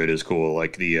corvid is cool.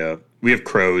 Like we have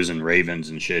crows and ravens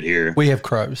and shit here. We have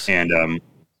crows. And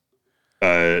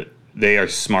they are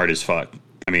smart as fuck.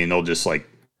 I mean, they'll just like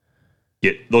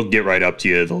they'll get right up to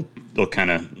you. They'll kind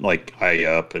of like eye you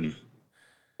up and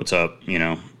what's up, you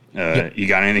know? You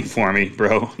got anything for me,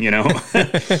 bro? You know?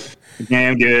 Yeah,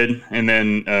 I'm good. And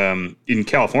then in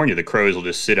California, the crows will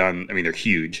just sit on, I mean, they're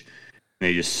huge.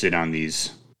 They just sit on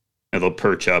these, and they'll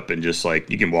perch up and just like,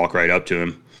 you can walk right up to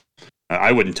them.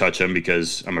 I wouldn't touch them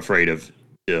because I'm afraid of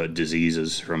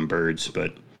diseases from birds,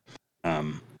 but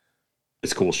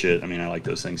it's cool shit. I mean, I like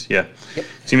those things. Yeah. Yep.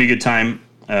 It's going to be a good time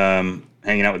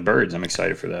hanging out with birds. I'm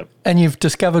excited for that. And you've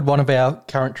discovered one of our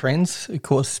current trends. Of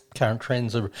course, current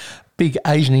trends are big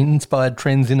Asian-inspired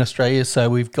trends in Australia. So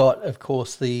we've got, of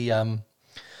course, the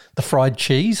fried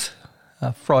cheese,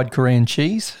 fried Korean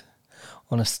cheese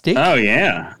on a stick. Oh,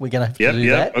 yeah. We're going to have to do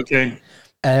that. Okay.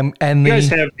 And you guys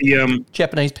have the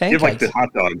Japanese pancakes. You have like the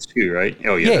hot dogs too, right?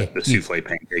 Oh yeah, the souffle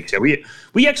pancakes. Yeah,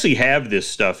 we actually have this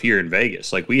stuff here in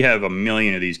Vegas. Like we have a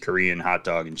million of these Korean hot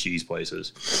dog and cheese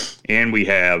places, and we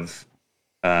have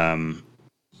the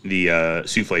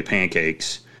souffle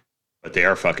pancakes, but they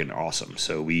are fucking awesome.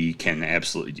 So we can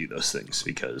absolutely do those things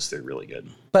because they're really good.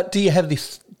 But do you have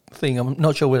this thing? I'm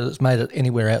not sure whether it's made it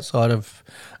anywhere outside of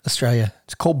Australia.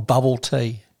 It's called bubble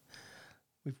tea.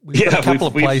 We've got a couple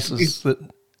of places that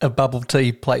are bubble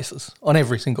tea places on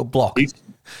every single block.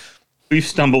 We've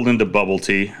stumbled into bubble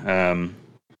tea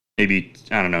maybe,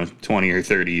 I don't know, 20 or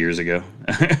 30 years ago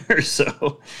or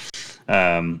so.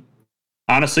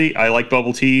 Honestly, I like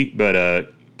bubble tea,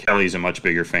 but Kelly's a much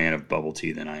bigger fan of bubble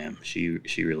tea than I am.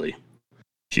 She's really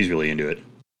into it.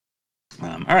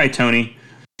 All right, Tony,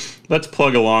 let's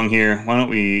plug along here. Why don't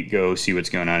we go see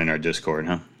what's going on in our Discord,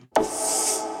 huh?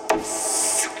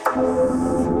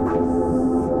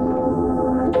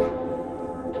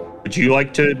 Would you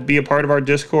like to be a part of our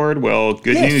Discord? Well,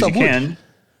 good news, you can.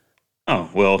 Oh,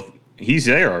 well, he's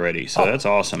there already, so that's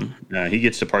awesome. He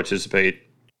gets to participate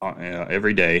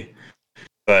every day.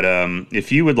 But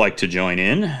if you would like to join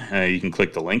in, you can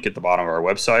click the link at the bottom of our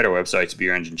website. Our website's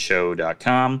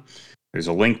beerengineshow.com. There's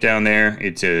a link down there.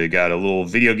 It's got a little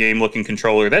video game-looking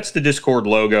controller. That's the Discord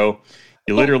logo.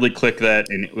 You literally click that,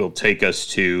 and it will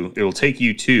take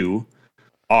you to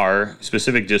our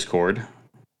specific Discord,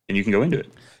 and you can go into it.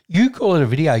 You call it a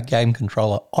video game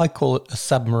controller. I call it a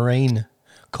submarine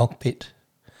cockpit.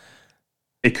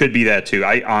 It could be that too.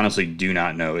 I honestly do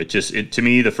not know. To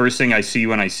me, the first thing I see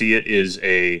when I see it is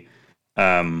I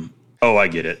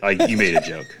get it. You made a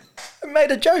joke. I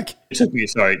made a joke. It took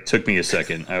me a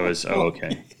second. I was,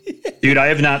 okay. Dude, I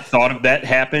have not thought of that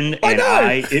happened. And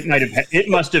it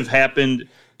must have happened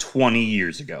 20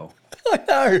 years ago. I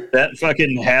know. That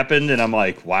fucking happened, and I'm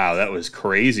like, wow, that was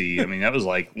crazy. I mean, that was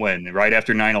like when? Right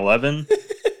after 9/11?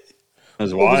 It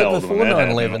was wild. Was it before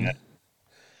 9/11?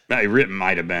 It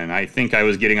might have been. I think I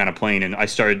was getting on a plane, and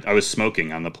I was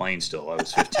smoking on the plane still. I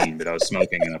was 15, but I was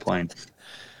smoking on a plane.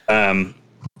 I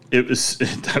was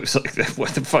like,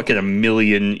 what the fucking a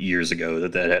million years ago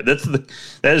that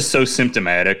is so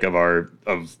symptomatic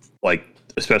of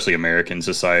especially American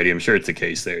society. I'm sure it's the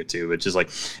case there too. But just like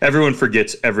everyone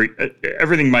forgets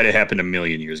everything might have happened a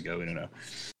million years ago. I don't know.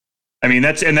 I mean,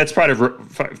 that's part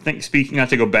of speaking. Not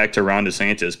to go back to Ron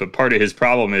DeSantis, but part of his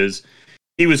problem is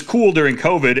he was cool during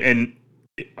COVID, and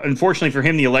unfortunately for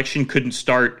him, the election couldn't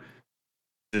start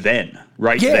then,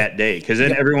 that day, because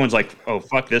then everyone's like, "Oh,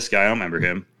 fuck this guy! I don't remember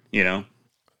him," you know.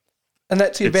 And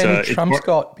that's the advantage Trump's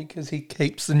got, because he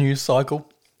keeps the news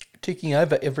cycle ticking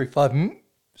over every 5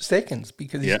 seconds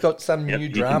because he's got some new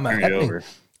drama happening.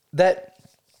 That,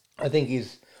 I think,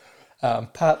 is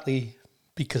partly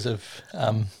because of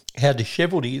how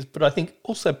disheveled he is, but I think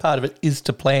also part of it is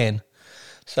to plan.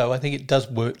 So I think it does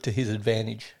work to his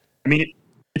advantage. I mean,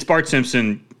 it's Bart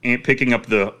Simpson picking up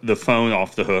the phone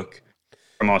off the hook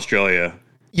from Australia,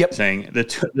 saying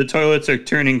the toilets are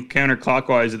turning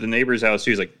counterclockwise at the neighbor's house.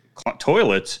 He's like,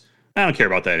 toilets? I don't care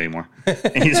about that anymore.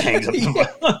 And he just hangs up the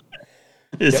phone.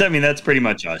 I mean, that's pretty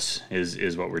much us,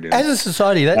 is what we're doing. As a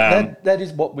society, that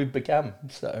is what we've become.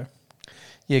 So,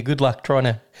 yeah, good luck trying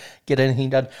to get anything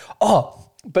done.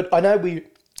 Oh, but I know we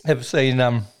have seen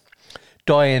Dianne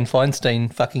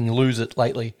Feinstein fucking lose it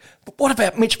lately. But what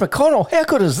about Mitch McConnell? How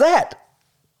good is that?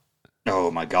 Oh,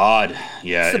 my God.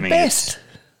 Yeah, it's the best.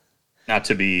 It's not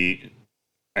to be...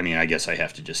 I mean, I guess I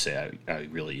have to just say I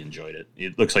really enjoyed it.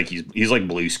 It looks like he's like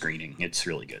blue screening. It's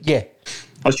really good. Yeah.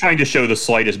 I was trying to show the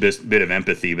slightest bit of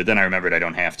empathy, but then I remembered I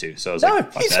don't have to. So I was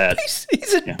like, fuck that.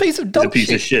 He's a piece of dog shit. He's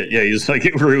a piece of shit. Yeah, he's like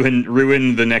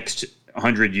ruin the next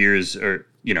 100 years or,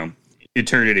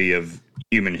 eternity of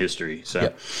human history.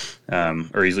 So,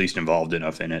 or he's at least involved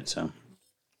enough in it. So,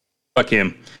 fuck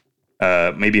him.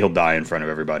 Maybe he'll die in front of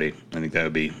everybody. I think that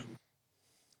would be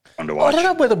fun to watch. I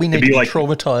don't know whether we need to be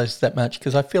traumatized that much,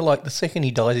 because I feel like the second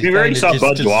he dies, he's going to just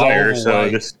Bud Dwyer, so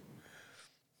this.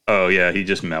 Oh yeah, he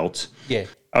just melts. Yeah,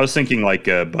 I was thinking like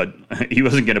Bud. He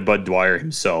wasn't going to Bud Dwyer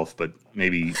himself, but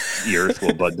maybe the Earth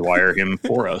will Bud Dwyer him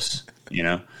for us.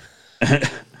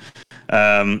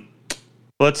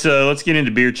 Let's get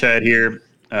into beer chat here.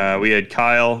 We had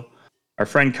Kyle, our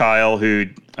friend Kyle, who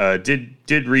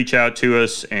did reach out to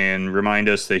us and remind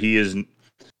us that he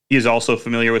is also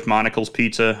familiar with Monocle's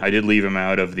Pizza. I did leave him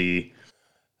out of the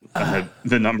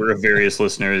number of various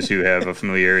listeners who have a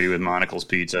familiarity with Monocle's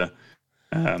Pizza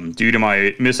due to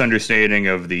my misunderstanding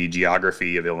of the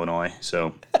geography of Illinois.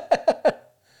 So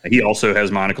he also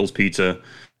has Monocle's Pizza.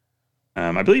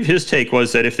 I believe his take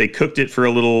was that if they cooked it for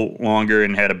a little longer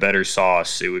and had a better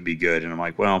sauce, it would be good. And I'm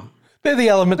like, well, they're the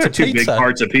elements of two pizza. Big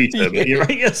parts of pizza. But you're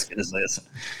right. Yes,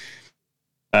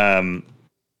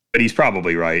 but he's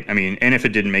probably right. I mean, and if it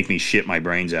didn't make me shit my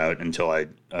brains out until I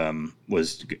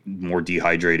was more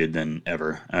dehydrated than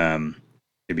ever,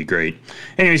 it'd be great.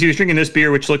 Anyways, he was drinking this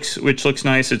beer, which looks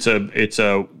nice. It's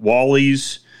a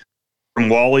Wally's from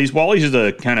Wally's. Wally's is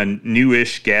a kind of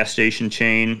newish gas station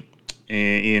chain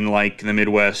in like the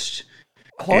Midwest,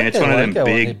 and it's one of them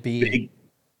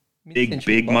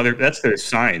big mother. That's their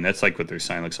sign. That's like what their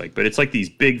sign looks like. But it's like these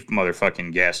big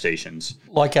motherfucking gas stations.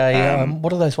 Like a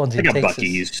what are those ones in Texas?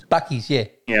 Buc-ee's. Buc-ee's, yeah.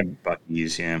 Yeah,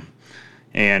 Buc-ee's, yeah.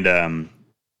 And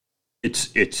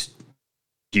it's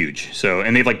huge. So,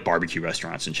 and they have like barbecue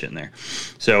restaurants and shit in there.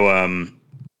 So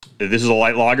this is a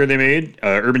light lager they made.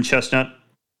 Urban Chestnut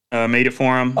made it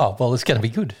for them. Oh well, it's gonna be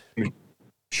good.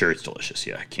 Sure, it's delicious.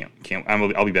 Yeah, I can't.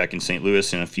 I'll be back in St.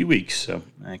 Louis in a few weeks, so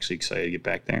I'm actually excited to get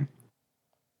back there.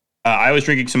 I was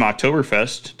drinking some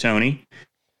Oktoberfest, Tony.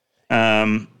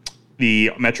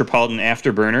 The Metropolitan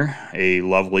Afterburner, a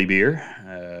lovely beer,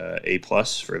 A+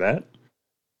 for that.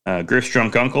 Griff's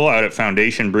Drunk Uncle out at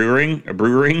Foundation Brewing.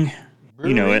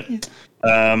 You know it.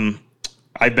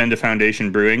 I've been to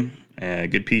Foundation Brewing.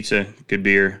 Good pizza, good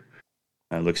beer.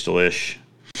 Looks delish.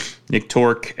 Nick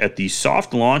Torque at the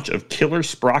soft launch of Killer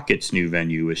Sprocket's new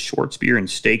venue with Schwartz beer and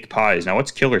steak pies. Now,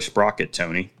 what's Killer Sprocket,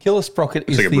 Tony? Killer Sprocket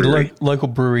is the local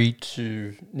brewery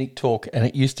to Nick Torque, and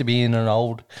it used to be in an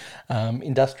old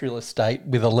industrial estate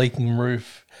with a leaking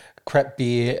roof, crap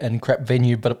beer and crap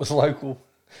venue, but it was local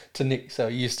to Nick, so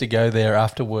he used to go there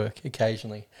after work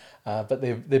occasionally. But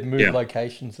they've moved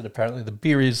locations, and apparently the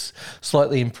beer is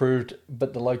slightly improved,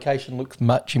 but the location looks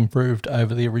much improved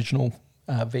over the original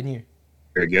venue.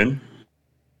 Very good.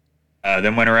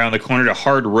 Then went around the corner to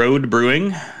Hard Road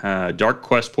Brewing. Dark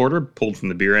Quest Porter, pulled from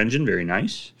the beer engine. Very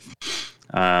nice.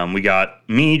 We got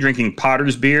me drinking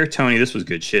Potter's beer. Tony, this was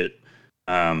good shit.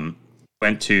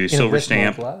 Went to Silver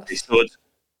Stamp. They still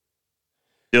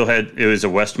had, it was a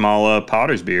Westmalle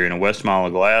Potter's beer in a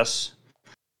Westmalle glass.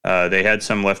 They had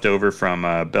some left over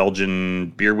from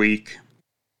Belgian Beer Week.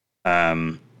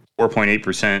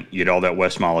 4.8%. You get all that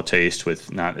Westmalle taste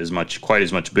with not quite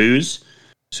as much booze.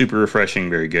 Super refreshing,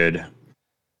 very good.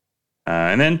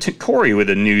 And then to Corey with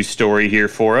a news story here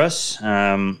for us.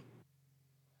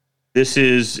 This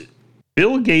is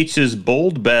Bill Gates'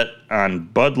 bold bet on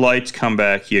Bud Light's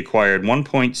comeback. He acquired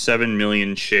 1.7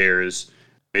 million shares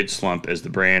mid-slump as the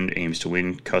brand aims to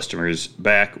win customers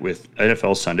back with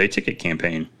NFL Sunday Ticket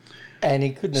campaign. And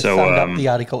he couldn't have summed up the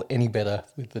article any better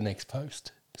with the next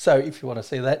post. So if you want to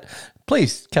see that,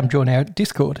 please come join our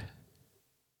Discord.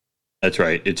 That's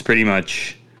right. It's pretty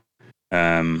much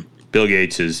Bill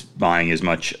Gates is buying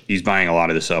he's buying a lot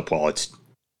of this up while it's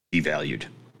devalued.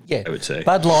 Yeah, I would say.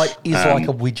 Bud Light is like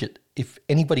a widget. If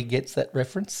anybody gets that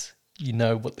reference, you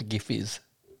know what the GIF is.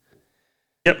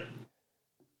 Yep.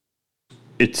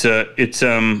 It's a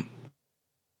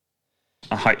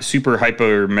super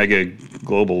hyper mega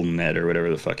global net or whatever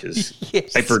the fuck is.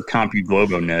 Yes. Hyper compu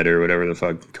globo net or whatever the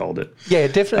fuck called it. Yeah,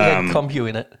 it definitely had compu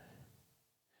in it.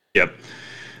 Yep.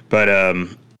 But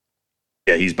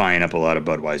yeah, he's buying up a lot of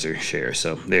Budweiser shares.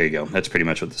 So there you go. That's pretty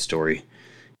much what the story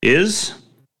is.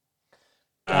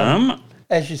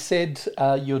 As you said,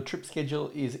 your trip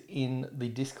schedule is in the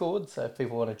Discord, so if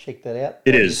people want to check that out,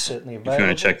 it is. Certainly If available. you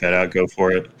want to check that out, go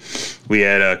for it. We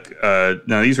had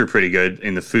now these were pretty good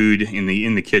in the food in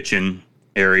the kitchen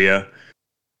area.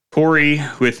 Corey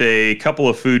with a couple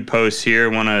of food posts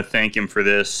here. I want to thank him for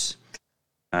this.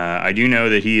 I do know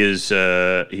that he's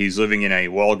living in a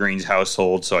Walgreens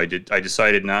household, so I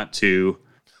decided not to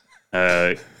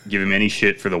give him any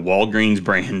shit for the Walgreens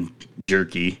brand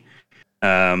jerky.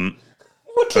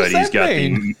 What does that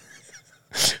mean?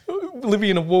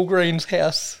 Living in a Walgreens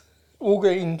house,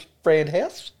 Walgreens brand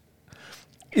house?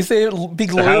 Is there a big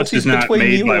the house loyalty is not between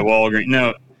made you? by Walgreens.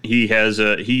 No, he has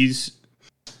he's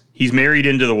married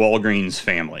into the Walgreens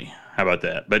family. How about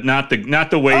that? But not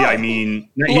the way I mean.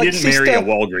 He like didn't marry a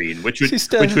Walgreens, which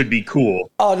would be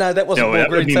cool. Oh no, that wasn't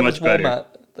Walgreens. That was Walmart. Better.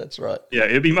 That's right. Yeah,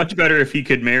 it'd be much better if he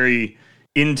could marry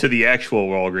into the actual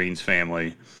Walgreens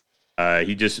family.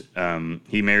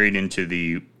 He married into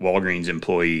the Walgreens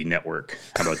employee network.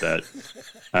 How about that?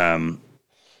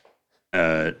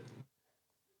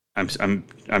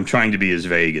 I'm trying to be as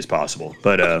vague as possible,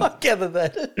 but I gather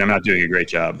that I'm not doing a great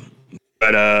job.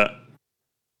 But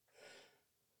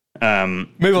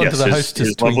move on to the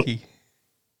hostess Twinkie.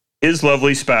 His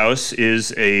lovely spouse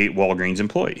is a Walgreens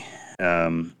employee,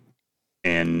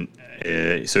 and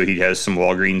so he has some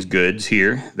Walgreens goods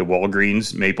here. The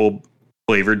Walgreens maple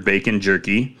flavored bacon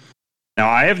jerky. Now,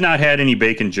 I have not had any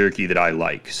bacon jerky that I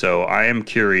like, so I am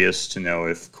curious to know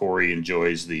if Corey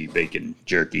enjoys the bacon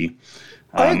jerky.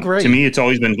 I agree. To me, it's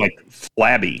always been like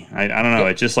flabby. I don't know.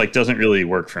 It just like doesn't really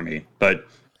work for me. But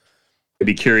I'd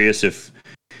be curious if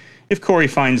Corey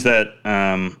finds that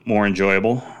more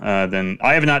enjoyable. Then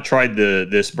I have not tried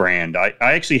this brand. I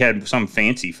actually had some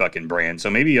fancy fucking brand, so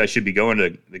maybe I should be going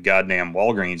to the goddamn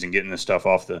Walgreens and getting this stuff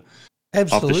off the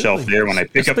shelf there when I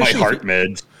pick up my heart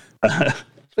meds.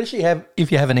 Especially if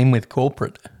you have an in with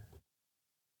corporate.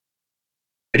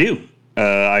 I do.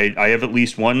 I have at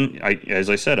least one. As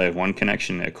I said, I have one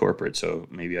connection at corporate, so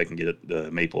maybe I can get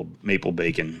the maple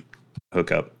bacon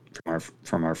hookup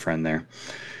from our friend there.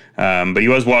 But he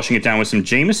was washing it down with some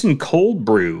Jameson cold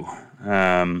brew.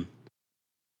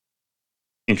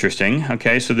 Interesting.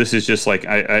 Okay, so this is just like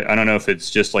I don't know if it's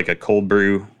just like a cold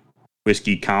brew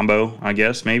whiskey combo, I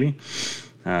guess maybe.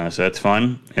 So that's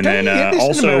fun. And then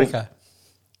also,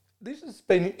 this has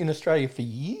been in Australia for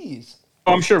years.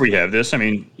 Oh, I'm sure we have this. I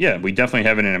mean, yeah, we definitely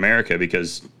have it in America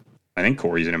because I think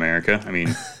Corey's in America. I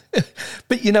mean,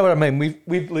 but you know what I mean.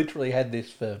 We've literally had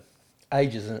this for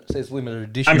ages, and it says limited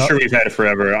edition. I'm sure we've had it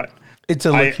forever. It's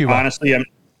a liqueur. Honestly, I'm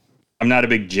not a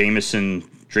big Jameson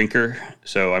drinker,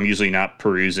 so I'm usually not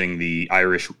perusing the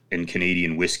Irish and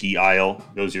Canadian whiskey aisle.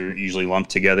 Those are usually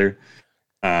lumped together.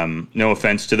 No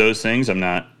offense to those things. I'm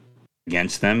not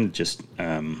against them. Just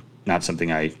not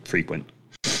something I frequent.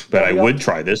 But I would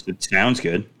try this. It sounds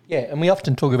good. Yeah, and we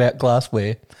often talk about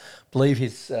glassware. I believe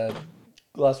his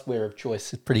glassware of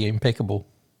choice is pretty impeccable.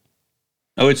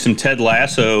 Oh, it's some Ted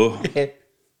Lasso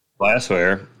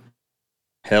glassware.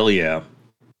 Hell yeah.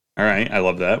 All right, I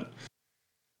love that.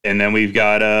 And then we've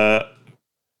got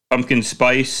pumpkin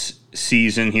spice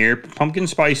season here. Pumpkin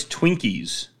spice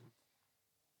Twinkies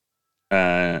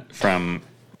from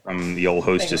the old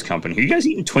Hostess company. Are you guys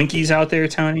eating Twinkies out there,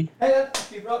 Tony? Hey, I'll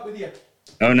be right with you.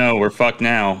 Oh no, we're fucked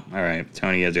now. All right,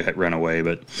 Tony has to run away,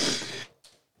 but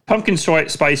pumpkin spice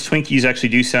Twinkies actually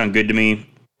do sound good to me.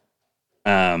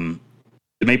 The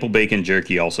maple bacon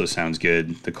jerky also sounds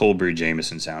good. The cold brew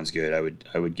Jameson sounds good.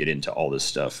 I would get into all this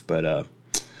stuff, but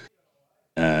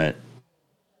I'd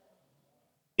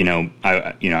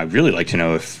really like to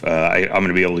know if I'm going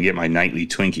to be able to get my nightly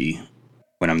Twinkie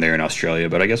when I'm there in Australia,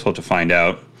 but I guess we'll have to find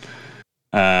out.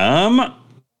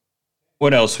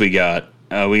 What else we got?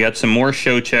 We got some more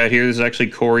show chat here. This is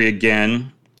actually Corey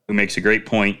again, who makes a great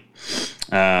point.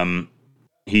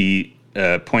 He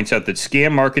points out that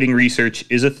scam marketing research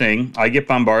is a thing. I get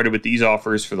bombarded with these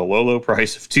offers for the low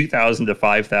price of $2,000 to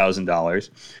 $5,000.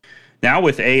 Now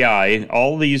with AI,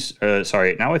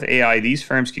 these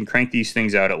firms can crank these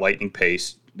things out at lightning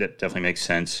pace. That definitely makes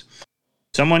sense.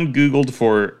 Someone Googled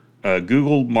for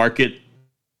Google Market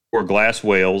for glass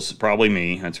whales, probably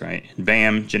me. That's right. And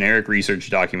bam, generic research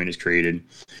document is created,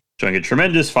 showing a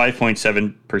tremendous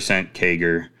 5.7%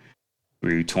 CAGR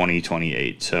through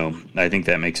 2028. So I think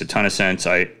that makes a ton of sense.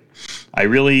 I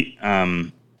really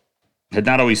had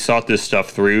not always thought this stuff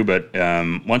through, but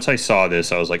once I saw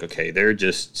this, I was like, okay, they're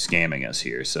just scamming us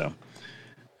here. So,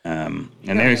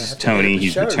 there's Tony.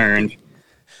 He's returned.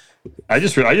 I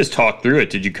just talked through it.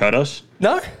 Did you cut us?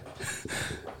 No.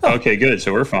 Okay, good.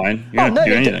 So we're fine. You don't no have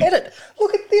to do need anything. to edit.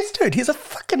 Look at this dude. He's a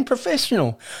fucking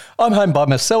professional. I'm home by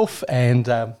myself, and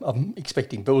I'm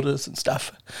expecting builders and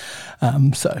stuff.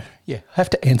 So yeah, I have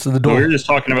to answer the door. We were just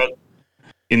talking about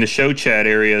in the show chat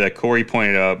area that Corey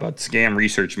pointed out about scam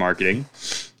research marketing,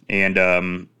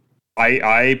 and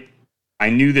I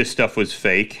knew this stuff was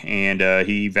fake, and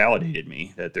he validated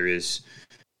me that there is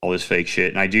all this fake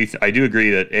shit. And I do agree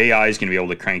that AI is going to be able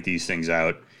to crank these things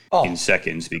out in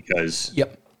seconds because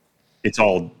it's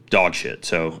all dog shit.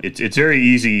 So it's very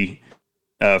easy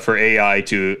for AI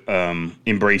to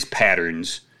embrace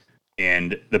patterns,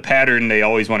 and the pattern they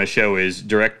always want to show is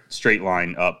direct straight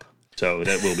line up. So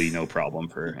that will be no problem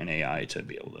for an AI to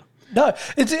be able to. No,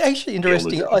 it's actually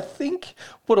interesting. I think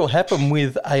what will happen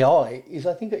with AI is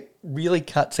I think it really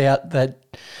cuts out that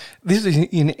this is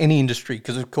in any industry,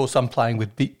 because of course I'm playing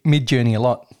with Midjourney a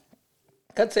lot.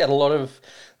 Cuts out a lot of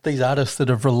these artists that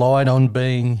have relied on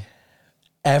being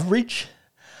average,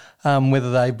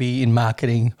 whether they be in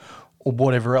marketing or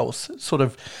whatever else, sort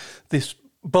of this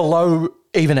below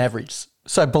even average.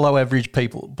 So below average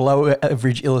people, below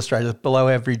average illustrators, below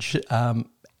average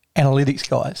analytics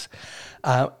guys.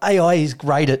 AI is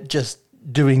great at just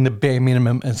doing the bare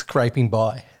minimum and scraping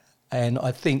by. And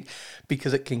I think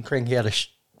because it can crank out a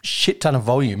shit ton of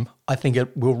volume, I think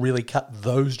it will really cut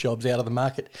those jobs out of the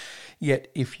market. Yet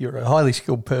if you're a highly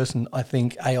skilled person, I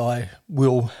think AI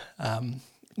will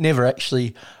never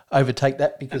actually overtake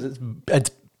that, because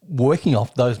it's working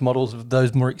off those models of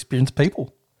those more experienced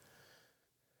people.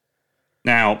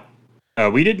 Now,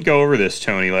 we didn't go over this,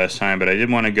 Tony, last time, but I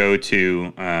did want to go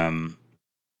to.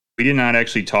 We did not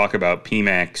actually talk about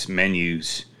PMAC's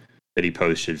menus that he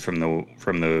posted from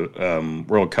the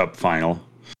World Cup final.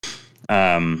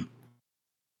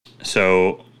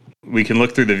 So we can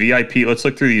look through the VIP. Let's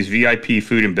look through these VIP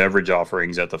food and beverage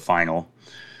offerings at the final.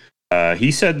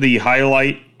 He said the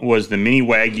highlight was the mini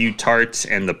Wagyu tarts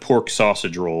and the pork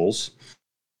sausage rolls.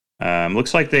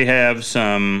 Looks like they have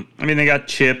some. I mean, they got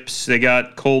chips. They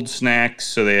got cold snacks.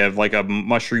 So they have like a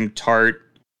mushroom tart,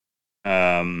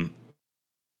 a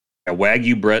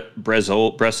Wagyu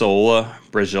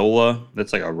brezola.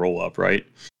 That's like a roll up, right?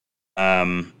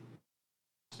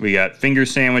 We got finger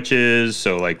sandwiches.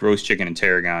 So like roast chicken and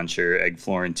tarragon, sure, egg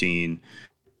Florentine,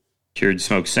 cured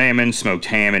smoked salmon, smoked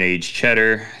ham, and aged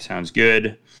cheddar. Sounds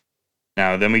good.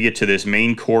 Now then we get to this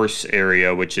main course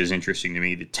area, which is interesting to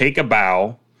me. The take a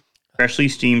bow. Freshly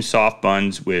steamed soft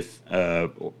buns with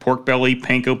pork belly,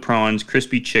 panko prawns,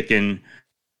 crispy chicken,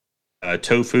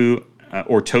 tofu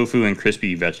and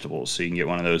crispy vegetables. So you can get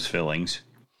one of those fillings.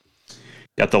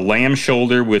 Got the lamb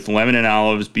shoulder with lemon and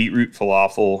olives, beetroot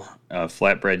falafel,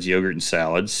 flatbreads, yogurt, and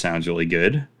salads. Sounds really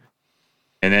good.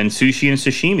 And then sushi and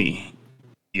sashimi.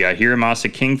 You got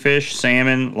hiramasa kingfish,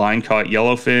 salmon, line-caught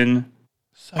yellowfin,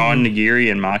 on nigiri,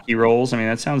 and maki rolls. I mean,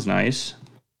 that sounds nice.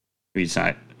 Maybe it's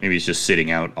not. Maybe it's just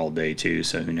sitting out all day too,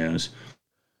 so who knows?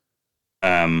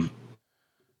 Yeah,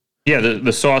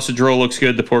 the sausage roll looks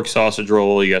good. The pork sausage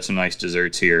roll. You got some nice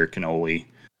desserts here, cannoli,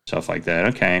 stuff like that.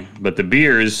 Okay, but the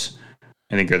beers,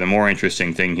 I think, are the more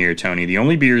interesting thing here, Tony. The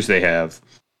only beers they have: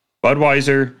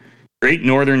 Budweiser, Great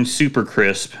Northern Super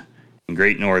Crisp, and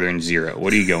Great Northern Zero.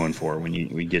 What are you going for when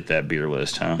we get that beer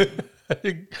list, huh?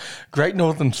 Great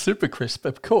Northern Super Crisp,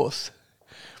 of course.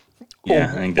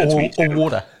 Yeah, I think that's me too. Or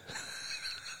water.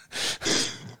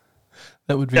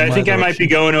 That would be. I think I might be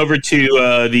going over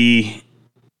to the.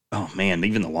 Oh man,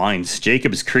 even the lines.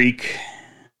 Jacob's Creek,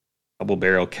 Double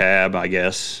Barrel Cab, I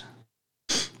guess.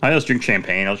 I'll just drink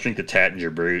champagne. I'll just drink the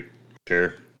Tattinger Brut.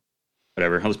 Sure,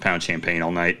 whatever. I'll just pound champagne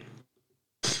all night.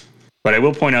 But I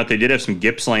will point out they did have some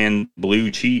Gippsland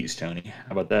blue cheese, Tony.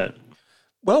 How about that?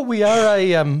 Well, we are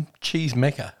a cheese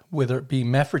mecca, whether it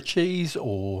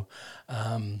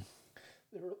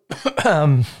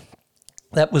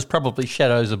That was probably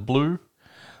Shadows of Blue.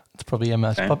 It's probably our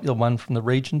most popular one from the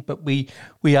region, but we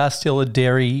are still a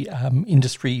dairy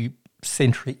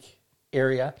industry-centric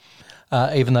area,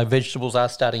 even though vegetables are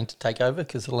starting to take over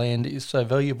because the land is so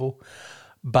valuable.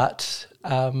 But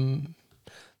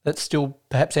that's still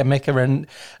perhaps our mecca, and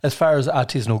as far as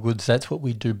artisanal goods, that's what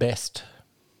we do best.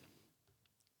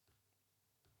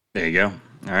 There you go.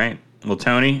 All right. Well,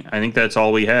 Tony, I think that's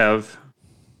all we have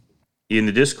in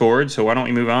the Discord, so why don't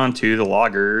we move on to the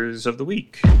loggers of the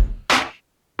week?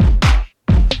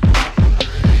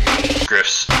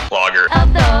 Griff's Logger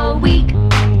of the week.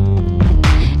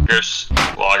 Griff's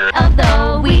Logger Of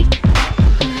the week.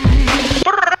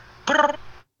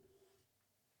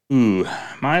 Ooh,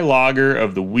 my logger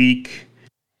of the week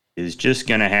is just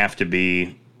going to have to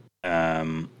be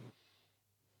some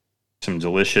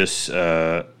delicious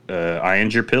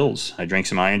Iinger pills. I drank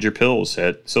some Iinger pills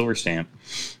at Silver Stamp.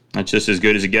 That's just as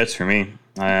good as it gets for me.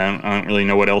 I don't really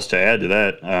know what else to add to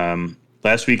that.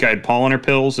 Last week I had Polliner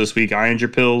pills. This week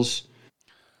Iinger pills.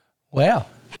 Wow.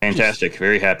 Fantastic.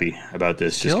 Very happy about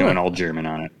this. Just going all German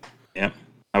on it. Yep.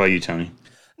 How about you, Tony?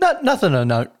 Nothing to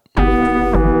note.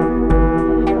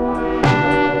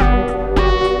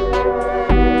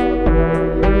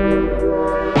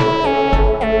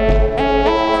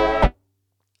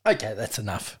 Okay, that's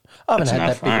enough. I haven't had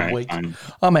that big a week. Fine.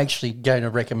 I'm actually going to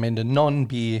recommend a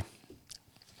non-beer.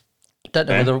 Don't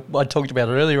know whether I talked about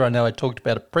it earlier. I know I talked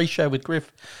about it pre-show with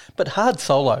Griff. But Hard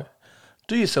Solo.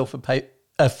 Do yourself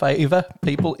a favour,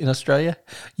 people in Australia.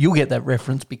 You'll get that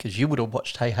reference because you would have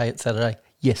watched Hey Hey It's Saturday.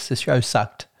 Yes, the show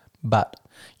sucked, but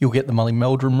you'll get the Molly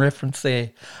Meldrum reference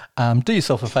there. Do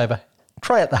yourself a favour.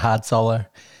 Try out the Hard Solo.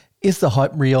 Is the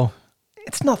hype real?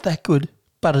 It's not that good,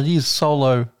 but it is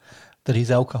Solo that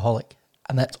is alcoholic,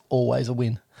 and that's always a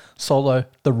win. Solo,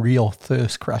 the real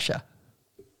thirst crusher.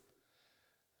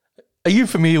 Are you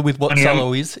familiar with what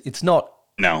Solo is? It's not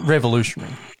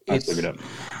revolutionary. Let's look it up.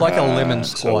 Like a lemon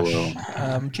squash.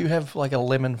 Do you have like a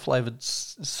lemon flavoured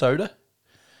soda?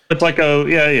 It's like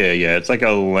It's like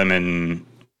a lemon.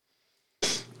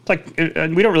 It's like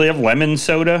we don't really have lemon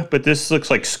soda, but this looks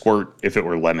like Squirt if it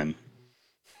were lemon.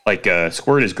 Like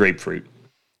Squirt is grapefruit.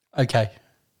 Okay.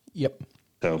 Yep.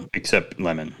 So except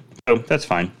lemon. So that's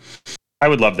fine. I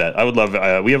would love that. I would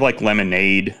love. We have like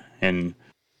lemonade and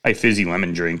fizzy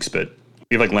lemon drinks, but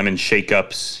we have like lemon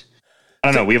shake-ups. I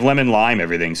don't know. We have lemon lime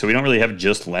everything, so we don't really have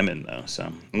just lemon though.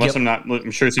 So unless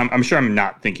I'm sure I'm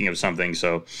not thinking of something.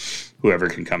 So whoever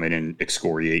can come in and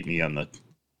excoriate me on the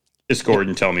Discord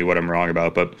and tell me what I'm wrong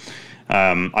about, but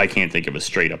I can't think of a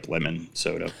straight up lemon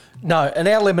soda. No, and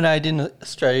our lemonade in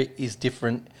Australia is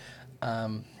different.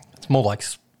 It's more like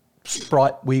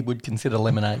Sprite. We would consider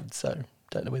lemonade. So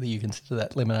don't know whether you consider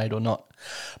that lemonade or not.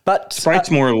 But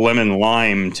Sprite's more lemon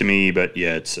lime to me. But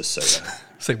yeah, it's a soda.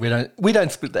 So we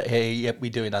don't split that hair yet.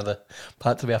 We do in other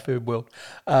parts of our food world.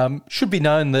 Should be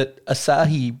known that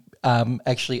Asahi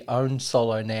actually owns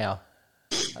Solo now,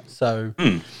 so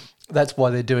that's why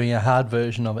they're doing a hard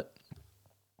version of it.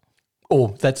 Or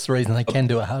that's the reason they can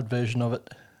do a hard version of it.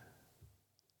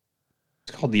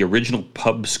 It's called the original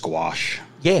pub squash.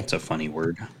 Yeah, it's a funny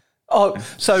word. Oh,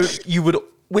 so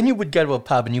when you would go to a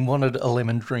pub and you wanted a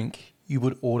lemon drink, you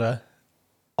would order,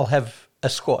 I'll have a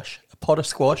squash. Pot of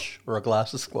squash or a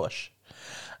glass of squash.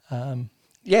 I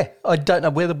don't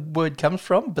know where the word comes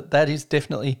from, but that is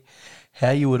definitely how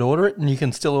you would order it, and you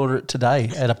can still order it today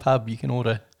at a pub. You can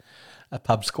order a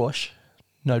pub squash.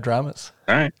 No dramas.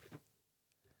 All right.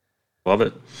 Love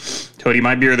it. Toady,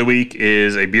 my beer of the week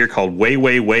is a beer called Way,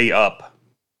 Way, Way Up.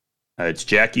 It's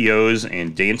Jackie O's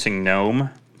and Dancing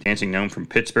Gnome. Dancing Gnome from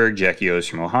Pittsburgh, Jackie O's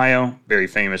from Ohio. Very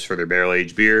famous for their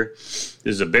barrel-aged beer. This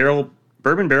is a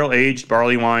bourbon barrel-aged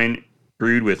barley wine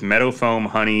brewed with meadow foam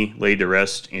honey laid to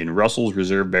rest in Russell's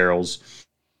Reserve barrels,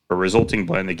 a resulting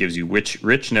blend that gives you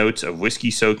rich notes of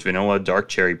whiskey-soaked vanilla, dark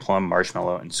cherry, plum,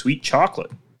 marshmallow, and sweet chocolate.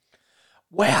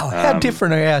 Wow, how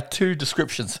different are our two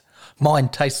descriptions? Mine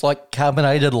tastes like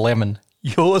carbonated lemon.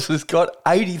 Yours has got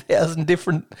 80,000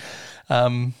 different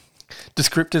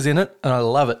descriptors in it, and I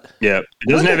love it. Yeah, it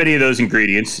doesn't have any of those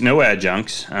ingredients, no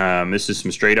adjuncts. This is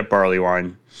some straight-up barley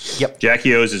wine. Yep.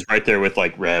 Jackie O's is right there with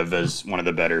like Rev as one of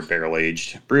the better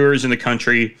barrel-aged brewers in the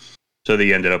country. So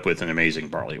they ended up with an amazing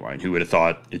barley wine. Who would have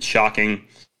thought? It's shocking.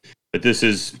 But this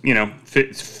is,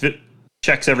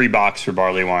 checks every box for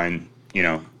barley wine,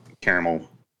 caramel,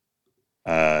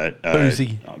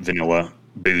 boozy, vanilla,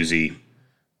 boozy,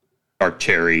 dark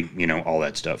cherry, all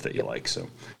that stuff that you like. So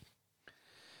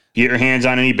Get your hands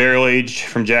on any barrel age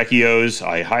from Jackie O's.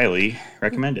 I highly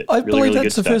recommend it. I Really, believe really that's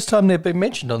good the stuff. first time they've been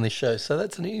mentioned on this show, so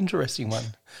that's an interesting one.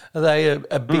 Are they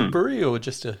a big brewery or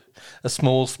just a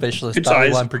small specialist Good barley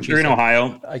size. wine producer? They're in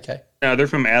Ohio. Okay. They're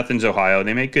from Athens, Ohio.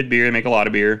 They make good beer. They make a lot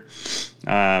of beer.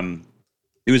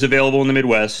 It was available in the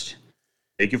Midwest.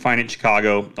 You can find it in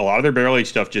Chicago. A lot of their barrel aged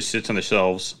stuff just sits on the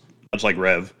shelves, much like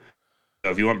Rev.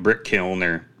 So if you want Brick Kiln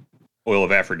or Oil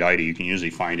of Aphrodite, you can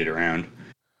usually find it around.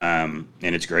 And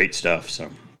it's great stuff. So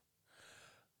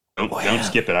don't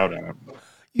skip it out on it.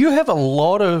 You have a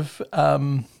lot of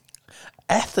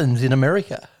Athens in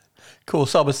America. Of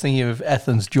course, I was thinking of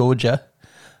Athens, Georgia,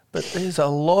 but there's a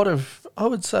lot of, I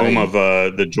would say... Home of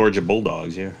the Georgia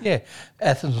Bulldogs, yeah. Yeah,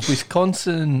 Athens,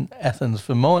 Wisconsin, Athens,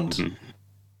 Vermont,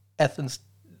 Athens,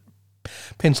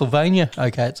 Pennsylvania.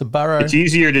 Okay, it's a borough. It's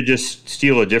easier to just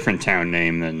steal a different town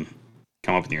name than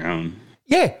come up with your own.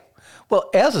 Yeah. Well,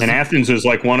 ours is... And Athens was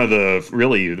like one of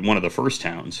the first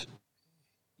towns.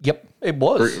 Yep, it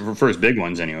was. First big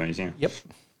ones anyways, yeah. Yep.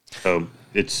 So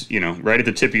it's, right at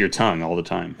the tip of your tongue all the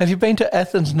time. Have you been to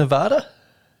Athens, Nevada?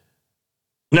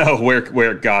 No, where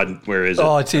is it?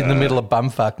 Oh, it's in the middle of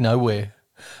bumfuck nowhere.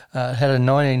 It had a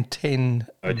 1910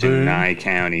 It's boom. in Nye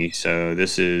County, so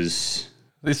this is...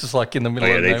 This is like in the middle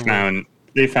of nowhere.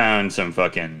 They found some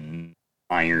fucking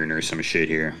iron or some shit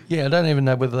here. Yeah, I don't even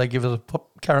know whether they give us a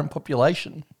current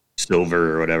population.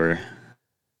 Silver or whatever.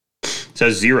 It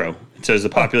says 0. It says the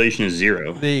population is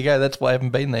 0. There you go. That's why I haven't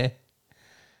been there.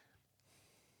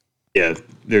 Yeah,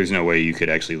 there's no way you could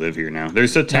actually live here now.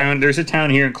 There's a town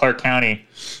here in Clark County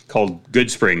called Good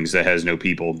Springs that has no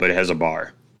people, but it has a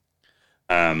bar.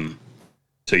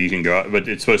 So you can go out, but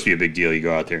it's supposed to be a big deal. You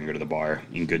go out there and go to the bar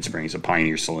in Good Springs, a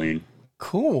Pioneer Saloon.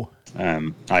 Cool.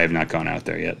 I have not gone out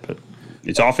there yet, but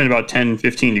it's often about 10,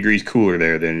 15 degrees cooler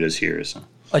there than it is here. So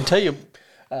I tell you,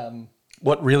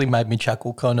 what really made me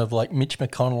chuckle, kind of like Mitch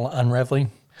McConnell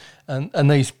unraveling,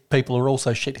 and these people are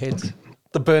also shitheads.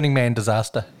 The Burning Man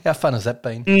disaster. How fun has that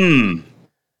been?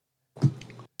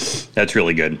 That's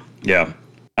really good. Yeah.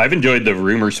 I've enjoyed the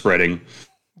rumor spreading,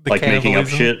 like making up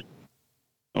shit.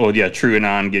 Oh, yeah,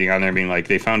 TrueAnon getting on there being like,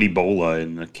 they found Ebola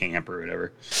in the camp or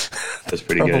whatever. That's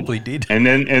pretty good. Probably did. And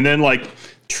then like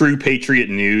True Patriot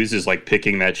News is like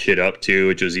picking that shit up too,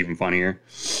 which was even funnier.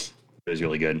 It was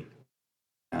really good.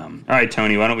 All right,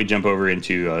 Tony, why don't we jump over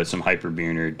into some Hyper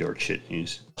Beer Nerd dork shit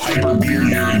news? Hyper Beer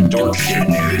Nerd dork shit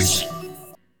news.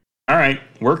 All right,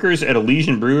 workers at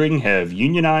Elysian Brewing have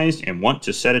unionized and want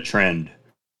to set a trend.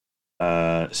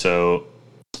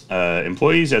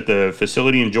 Employees at the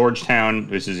facility in Georgetown,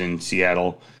 this is in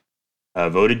Seattle,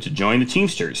 voted to join the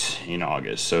Teamsters in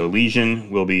August. So Elysian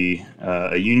will be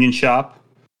a union shop.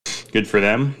 Good for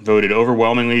them. Voted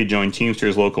overwhelmingly to join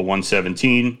Teamsters Local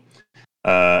 117.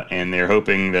 And they're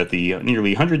hoping that the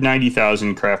nearly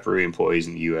 190,000 craft brewery employees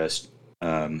in the U.S.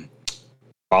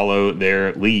 Follow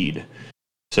their lead.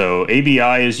 So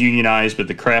ABI is unionized, but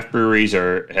the craft breweries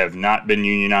have not been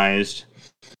unionized.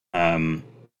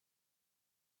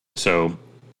 So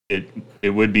it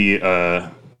would be it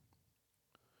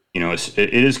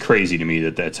is crazy to me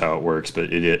that that's how it works,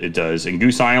 but it does. And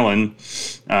Goose Island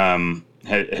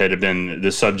had been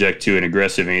the subject to an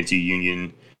aggressive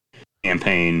anti-union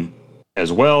campaign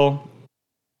as well.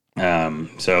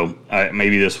 So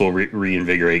maybe this will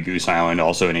reinvigorate Goose Island,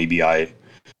 also an ABI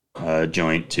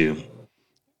joint to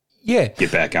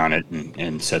get back on it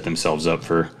and set themselves up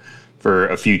for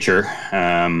a future.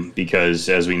 Because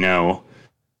as we know,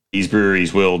 these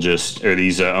breweries will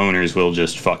these owners will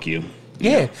just fuck you.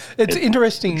 Yeah, it's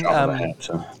interesting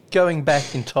So. going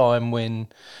back in time when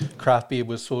craft beer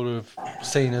was sort of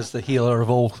seen as the healer of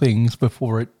all things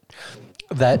before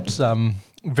that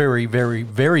very, very,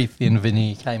 very thin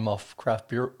veneer came off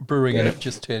craft brewing and it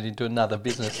just turned into another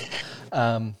business.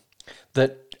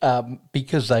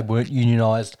 Because they weren't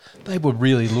unionised, they were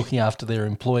really looking after their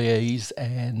employees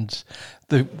and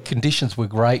the conditions were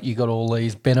great. You got all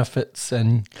these benefits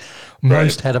and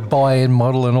most had a buy-in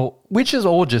model and all, which is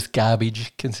all just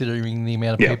garbage considering the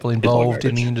amount of people involved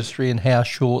in the industry and how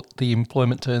short the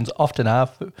employment terms often are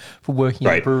for working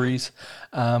at breweries.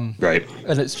 And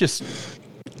it's just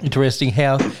interesting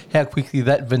how quickly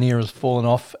that veneer has fallen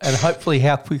off and hopefully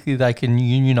how quickly they can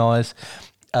unionise,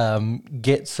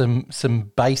 get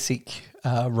some basic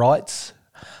rights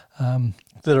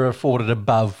that are afforded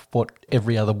above what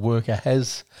every other worker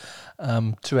has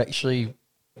to actually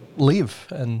live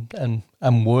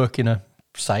and work in a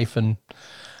safe and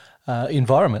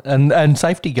environment. And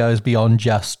safety goes beyond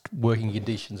just working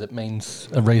conditions. It means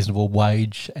a reasonable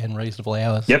wage and reasonable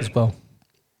hours as well.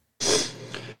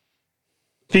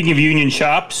 Speaking of union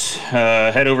shops,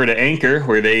 head over to Anchor,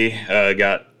 where they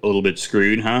got little bit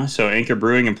screwed, huh? So Anchor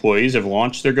Brewing employees have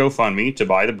launched their GoFundMe to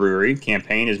buy the brewery.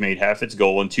 Campaign has made half its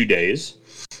goal in 2 days.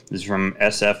 This is from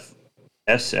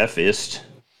SFist.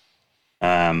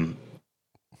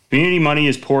 Community money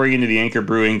is pouring into the Anchor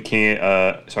Brewing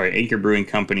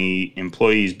Company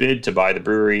employees' bid to buy the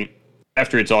brewery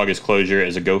after its August closure,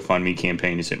 as a GoFundMe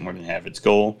campaign has hit more than half its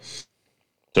goal.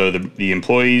 So the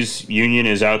employees union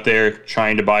is out there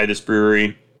trying to buy this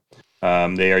brewery.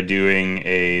 They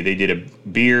did a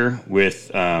beer with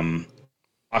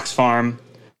Fox Farm,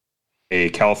 a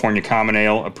California Common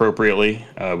Ale, appropriately,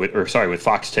 with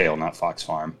Foxtail, not Fox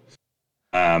Farm,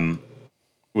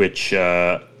 which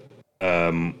 100%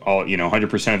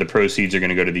 of the proceeds are going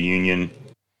to go to the union.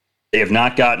 They have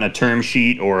not gotten a term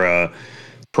sheet or a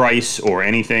price or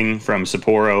anything from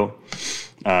Sapporo.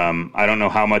 I don't know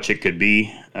how much it could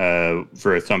be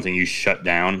for something you shut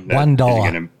down.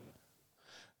 $1.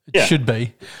 It should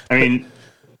be. I mean,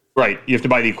 right. You have to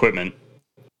buy the equipment.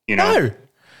 No.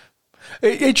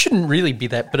 It shouldn't really be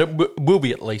that, but it will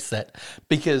be at least that,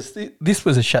 because this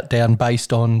was a shutdown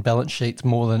based on balance sheets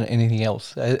more than anything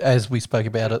else, as we spoke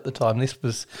about at the time. This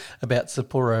was about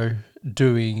Sapporo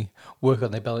doing work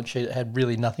on their balance sheet. It had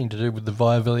really nothing to do with the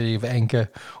viability of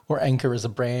Anchor or Anchor as a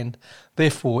brand.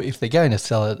 Therefore, if they're going to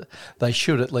sell it, they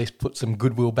should at least put some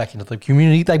goodwill back into the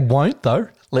community. They won't, though.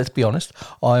 Let's be honest.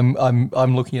 I'm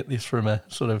looking at this from a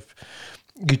sort of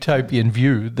utopian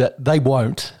view that they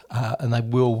won't, and they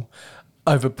will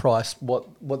overprice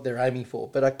what they're aiming for.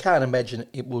 But I can't imagine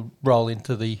it will roll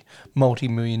into the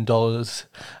multi-million dollars.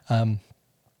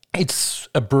 It's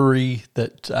a brewery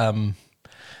that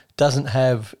doesn't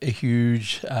have a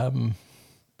huge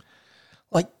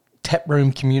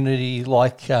taproom community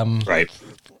like right.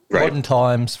 Modern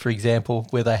Times, for example,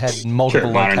 where they had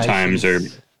multiple Modern locations.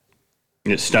 Times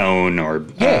or Stone or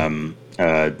any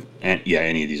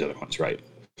of these other ones, right?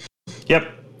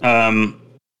 Yep.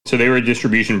 So they were a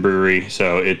distribution brewery,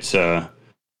 so it's I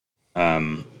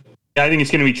think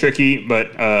it's going to be tricky, but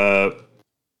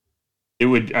it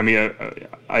would. I mean,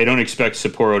 I don't expect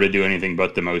Sapporo to do anything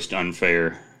but the most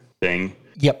unfair thing.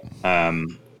 Yep.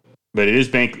 But it is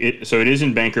so it is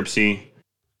in bankruptcy.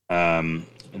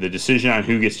 The decision on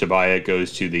who gets to buy it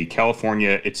goes to the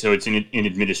California. It's in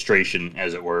administration,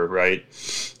 as it were, right?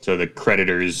 So the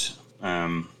creditors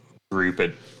group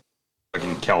at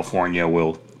California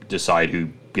will decide who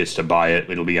gets to buy it.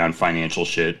 It'll be on financial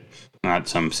shit, not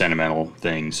some sentimental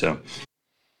thing. So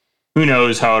who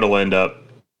knows how it'll end up?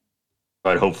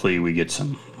 But hopefully they get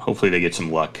some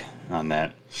luck on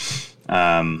that.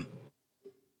 And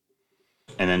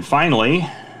then finally,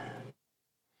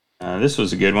 this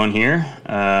was a good one here.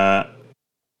 Had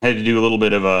to do a little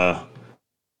bit of a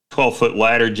 12-foot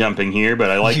ladder jumping here,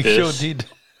 but I like this. You sure did.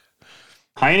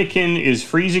 Heineken is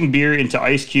freezing beer into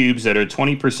ice cubes that are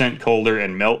 20% colder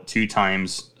and melt 2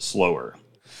 times slower.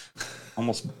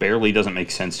 Almost barely doesn't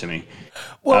make sense to me.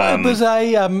 Well, it was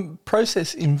a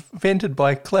process invented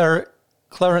by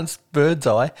Clarence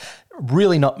Birdseye,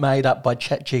 really not made up by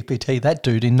ChatGPT, that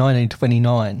dude, in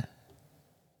 1929.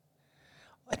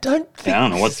 I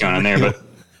don't know what's going on there, but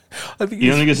I think you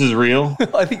don't think this is real?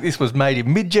 I think this was made in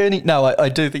Midjourney. No, I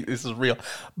do think this is real.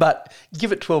 But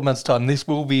give it 12 months' time. This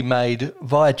will be made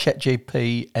via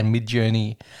ChatGPT and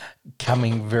Midjourney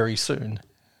coming very soon.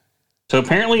 So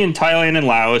apparently in Thailand and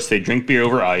Laos, they drink beer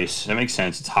over ice. That makes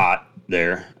sense. It's hot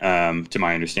there, to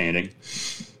my understanding.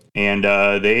 And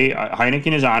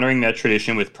Heineken is honoring that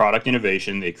tradition with product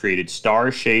innovation. They created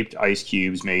star-shaped ice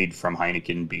cubes made from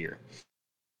Heineken beer.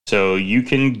 So you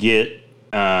can get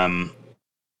a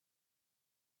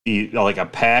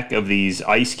pack of these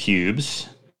ice cubes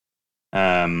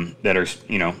that are,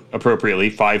 appropriately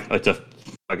it's a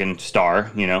fucking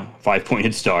star,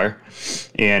 5-pointed star,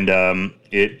 and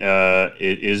it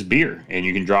is beer, and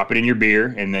you can drop it in your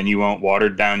beer, and then you won't water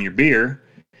down your beer,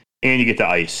 and you get the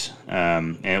ice,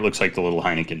 and it looks like the little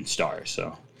Heineken star.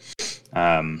 So,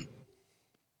 all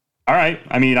right.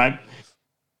 I mean, I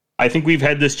think we've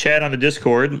had this chat on the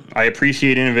Discord. I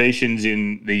appreciate innovations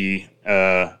in the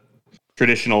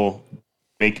traditional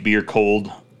make beer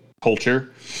cold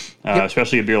culture,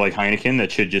 especially a beer like Heineken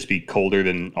that should just be colder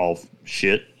than all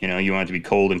shit. You want it to be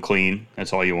cold and clean.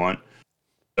 That's all you want.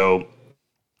 So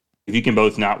if you can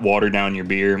both not water down your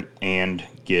beer and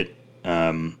get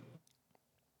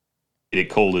it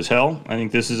cold as hell, I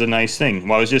think this is a nice thing.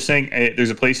 Well, I was just saying,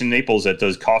 there's a place in Naples that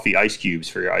does coffee ice cubes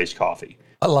for your iced coffee.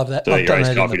 I love that. So your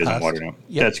iced coffee doesn't water down.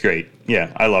 Yep. That's great.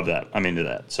 Yeah, I love that. I'm into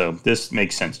that. So this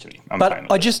makes sense to me. I'm fine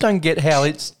with I just don't get how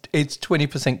it's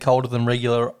 20% colder than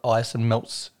regular ice and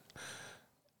melts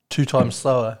 2 times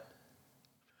slower.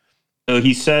 So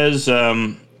he says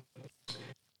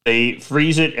They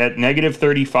freeze it at negative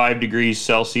 35 degrees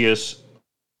Celsius.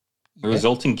 The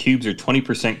resulting cubes are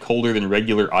 20% colder than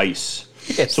regular ice.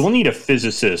 Yes. So we'll need a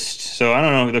physicist. So I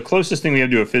don't know. The closest thing we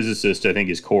have to a physicist, I think,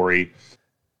 is Corey.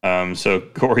 So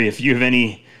Corey, if you have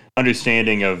any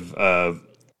understanding of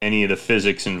any of the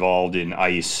physics involved in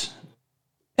ice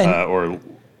or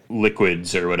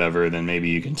liquids or whatever, then maybe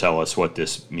you can tell us what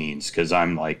this means. Because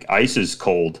I'm like, ice is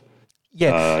cold.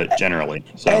 Generally.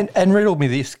 So. And riddle me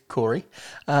this, Corey.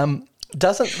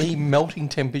 Doesn't the melting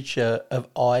temperature of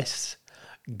ice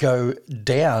go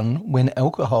down when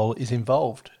alcohol is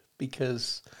involved?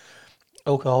 Because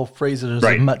alcohol freezes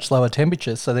at a much lower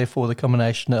temperature, so therefore the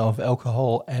combination of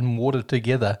alcohol and water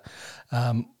together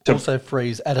also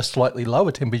freeze at a slightly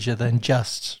lower temperature than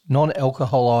just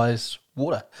non-alcoholized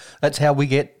water. That's how we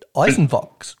get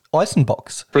Eisenbox.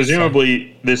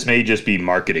 Presumably, this may just be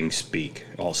marketing speak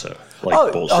also.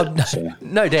 Bullshit.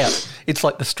 No doubt. It's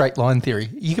like the straight line theory.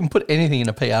 You can put anything in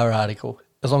a PR article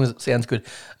as long as it sounds good.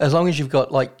 As long as you've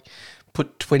got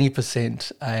put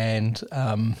 20% and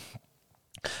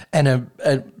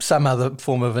some other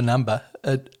form of a number,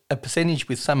 a percentage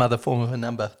with some other form of a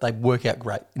number, they work out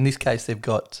great. In this case, they've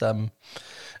got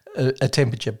a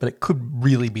temperature, but it could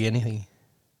really be anything.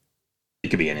 It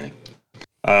could be anything.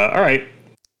 All right.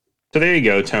 So there you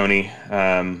go, Tony.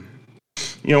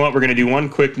 You know what? We're going to do one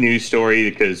quick news story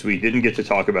because we didn't get to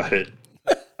talk about it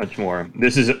much more.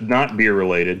 This is not beer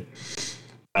related.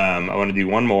 I want to do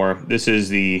one more. This is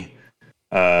the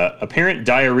apparent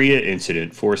diarrhea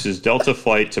incident forces Delta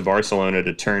flight to Barcelona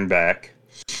to turn back.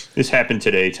 This happened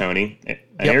today, Tony. An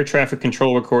air traffic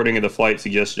control recording of the flight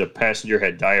suggested a passenger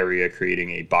had diarrhea,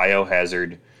 creating a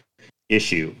biohazard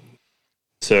issue.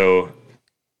 So,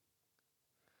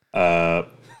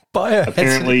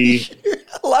 apparently,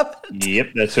 I love it.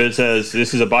 Yep, that's what it says.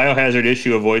 This is a biohazard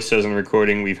issue, a voice says in the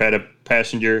recording. We've had a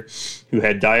passenger who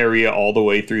had diarrhea all the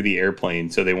way through the airplane,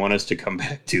 so they want us to come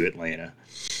back to Atlanta.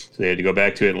 So they had to go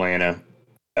back to Atlanta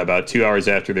about 2 hours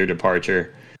after their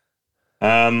departure.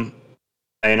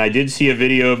 And I did see a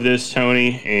video of this,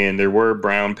 Tony, and there were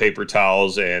brown paper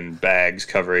towels and bags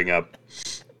covering up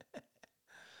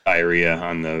diarrhea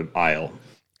on the aisle.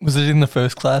 Was it in the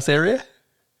first class area?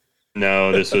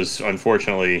 No, this was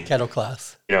unfortunately cattle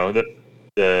class. You know,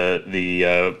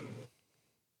 the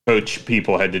coach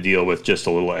people had to deal with just a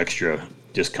little extra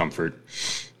discomfort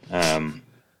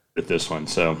with this one.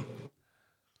 So,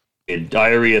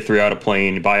 diarrhea throughout a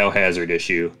plane, biohazard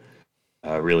issue,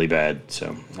 really bad.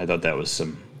 So, I thought that was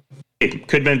it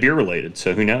could have been beer related.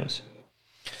 So, who knows?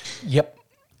 Yep.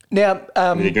 Now,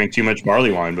 maybe they drank too much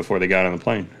barley wine before they got on the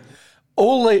plane.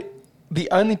 The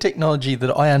only technology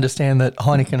that I understand that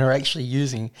Heineken are actually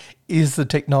using is the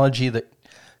technology that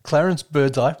Clarence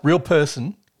Birdseye, real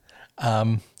person,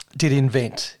 did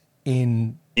invent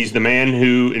in... He's the man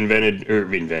who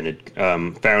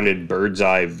founded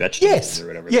Birdseye Vegetables or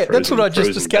whatever. Yeah, that's what I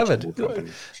just discovered.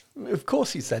 Of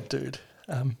course he's that dude.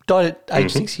 Died at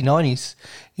age 69.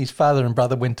 His father and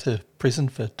brother went to prison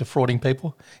for defrauding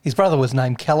people. His brother was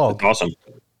named Kellogg. That's awesome.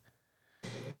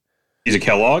 He's a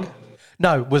Kellogg?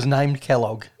 No, was named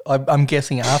Kellogg. I'm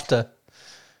guessing after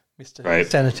Mr.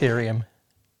 Sanitarium.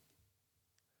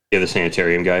 Yeah, the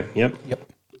Sanitarium guy. Yep.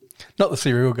 Not the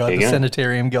cereal guy, the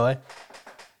Sanitarium guy.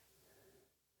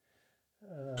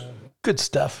 Good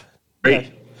stuff.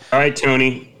 Great. All right,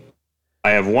 Tony.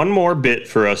 I have one more bit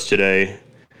for us today.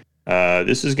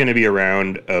 This is going to be a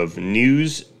round of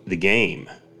News the Game.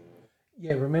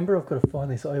 Yeah, remember I've got to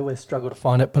find this. I always struggle to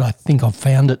find it, but I think I've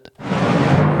found it.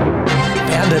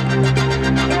 Found it.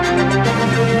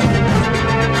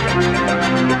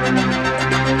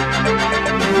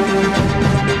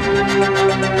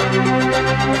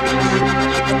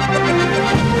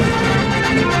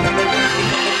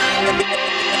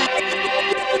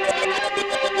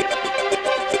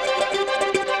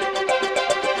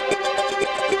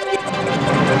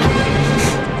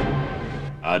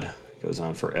 God, goes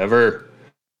on forever.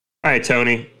 All right,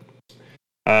 Tony.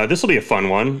 This will be a fun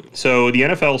one. So the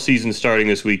NFL season's starting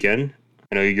this weekend.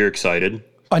 I know you're excited.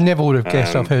 I never would have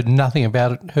guessed. I've heard nothing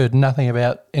about it. Heard nothing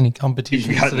about any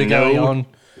competitions that are going on.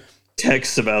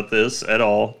 Texts about this at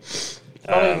all.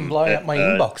 I'm even blowing up my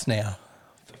inbox now.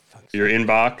 Your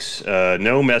inbox.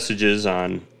 No messages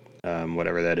on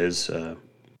whatever that is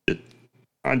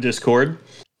on Discord.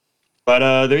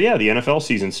 But the NFL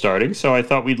season's starting. So I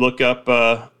thought we'd look up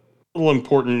a little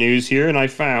important news here, and I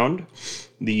found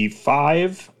the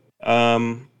 5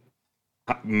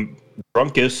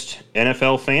 drunkest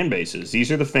NFL fan bases.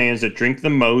 These are the fans that drink the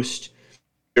most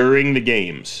during the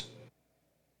games.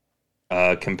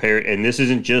 And this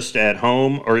isn't just at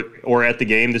home or at the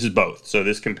game. This is both. So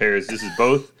this is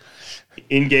both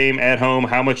in game, at home,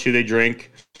 how much do they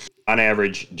drink on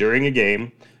average during a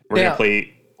game? We're Now- gonna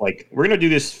play we're gonna do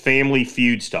this Family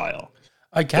Feud style.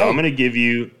 Okay. So I'm gonna give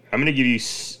you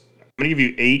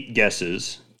 8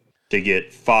 guesses to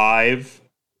get 5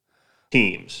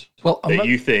 teams Well, that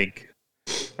you think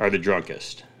are the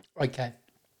drunkest. Okay.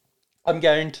 I'm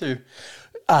going to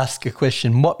ask a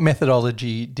question. What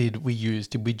methodology did we use?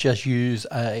 Did we just use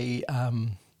a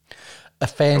fan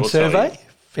will tell survey, you.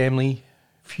 Family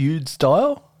Feud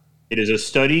style? It is a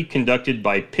study conducted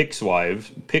by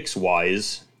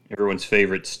Pixwise, everyone's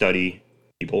favorite study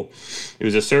people. It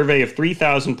was a survey of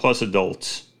 3,000 plus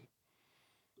adults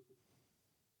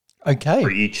Okay.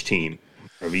 for each team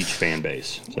of each fan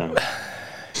base. So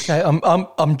Okay.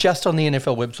 I'm just on the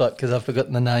NFL website because I've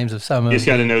forgotten the names of some you of just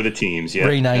got to know the teams. Yeah,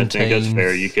 Rename I think that's teams.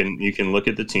 fair. You can look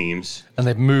at the teams. and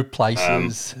they've moved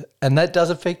places, and that does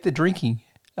affect the drinking.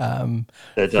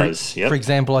 That does. Yep. For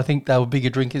example, I think they were bigger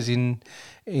drinkers in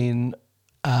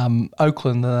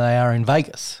Oakland than they are in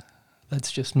Vegas.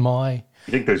 That's just my.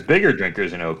 You think there's bigger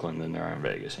drinkers in Oakland than there are in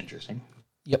Vegas? Interesting.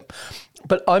 Yep.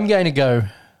 But I'm going to go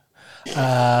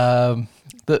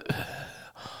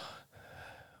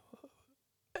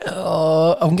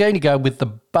I'm going to go with the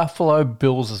Buffalo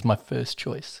Bills as my first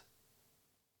choice.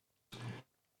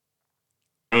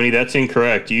 Tony, that's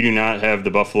incorrect. You do not have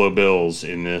the Buffalo Bills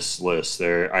in this list.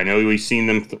 There, I know we've seen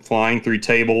them flying through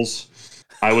tables.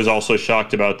 I was also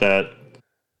shocked about that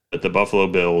the Buffalo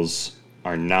Bills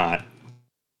are not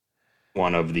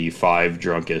one of the 5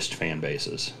 drunkest fan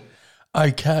bases.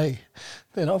 Okay.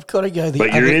 Then I've got to go the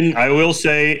But other. you're in. I will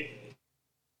say,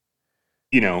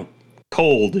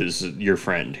 cold is your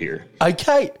friend here.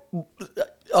 Okay.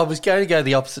 I was going to go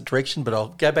the opposite direction, but I'll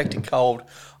go back to cold.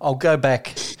 I'll go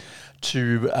back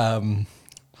to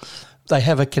they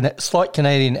have a slight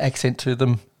Canadian accent to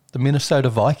them, the Minnesota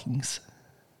Vikings.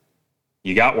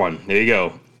 You got one. There you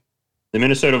go. The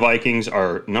Minnesota Vikings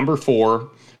are number 4,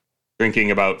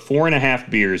 drinking about 4.5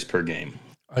 beers per game.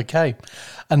 Okay.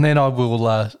 And then I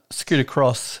will scoot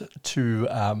across to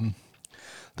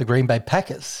the Green Bay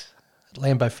Packers at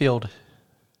Lambeau Field.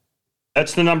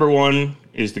 That's the number 1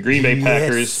 is the Green Bay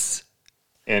Packers, Yes.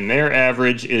 and their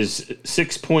average is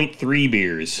 6.3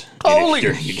 beers. Holy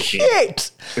during the game,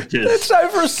 shit! which is- That's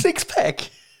over a 6-pack.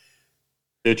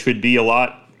 which would be a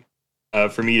lot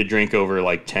for me to drink over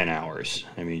like 10 hours.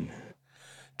 I mean,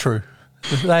 True.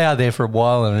 They are there for a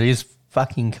while and it is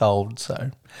fucking cold, so.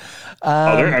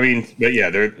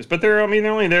 they're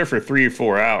only there for 3 or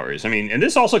 4 hours. I mean, and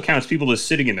this also counts people just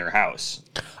sitting in their house.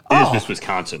 It is just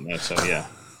Wisconsin, though, so yeah.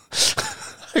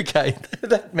 Okay,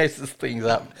 that messes things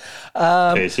up.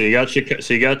 Okay, so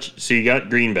you got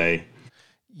Green Bay,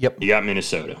 Yep. you got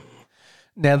Minnesota.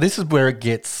 Now this is where it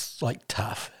gets like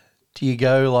tough. Do you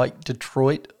go like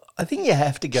Detroit? I think you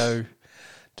have to go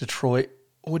Detroit,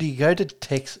 or do you go to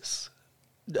Texas?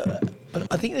 But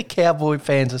I think the Cowboy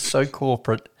fans are so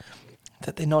corporate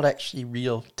that they're not actually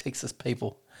real Texas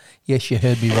people. Yes, you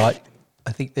heard me right.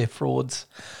 I think they're frauds.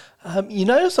 You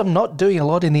notice I'm not doing a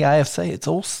lot in the AFC. It's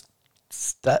all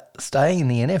staying in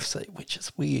the NFC, which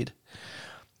is weird.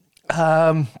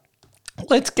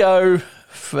 Let's go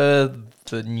for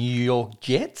the New York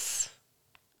Jets.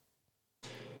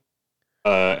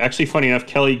 Actually, funny enough,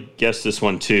 Kelly guessed this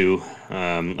one too.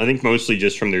 I think mostly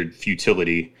just from their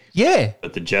futility. Yeah,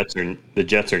 But the Jets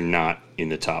are not in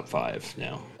the top 5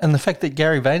 now. and the fact that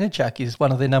Gary Vaynerchuk is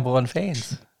one of their number 1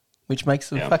 fans, which makes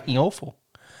them Yeah. fucking awful.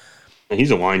 And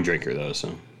he's a wine drinker though,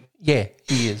 so Yeah,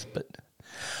 he is. But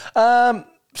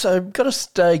so got to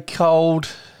stay cold.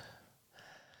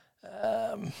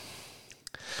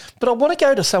 But I want to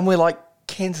go to somewhere like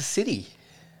Kansas City.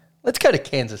 Let's go to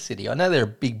Kansas City. I know they're a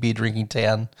big beer drinking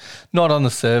town. Not on the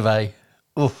survey.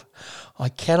 Oof, I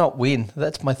cannot win.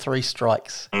 That's my 3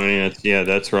 strikes. I mean,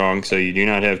 that's wrong. So you do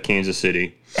not have Kansas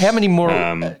City. How many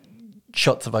more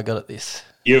shots have I got at this?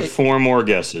 You have 4 more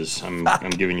guesses. I'm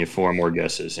giving you 4 more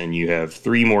guesses, and you have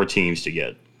 3 more teams to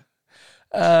get.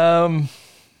 Um,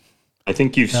 I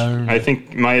think I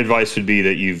think my advice would be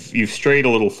that you've strayed a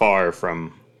little far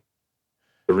from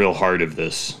the real heart of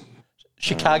this.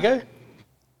 Chicago?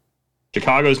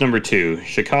 Chicago's number 2.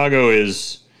 Chicago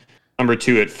is number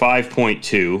 2 at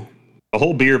 5.2. A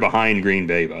whole beer behind Green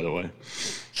Bay, by the way.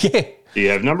 Yeah. You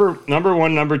have number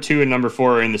 1, number 2, and number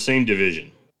 4 are in the same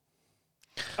division.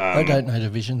 I don't know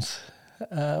divisions.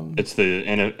 It's the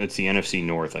NFC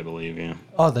North, I believe. Yeah.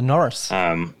 Oh, the Norris.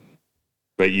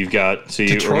 But you've got we're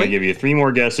going Detroit? to give you 3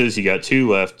 more guesses. You got 2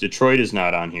 left. Detroit is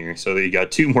not on here, so you got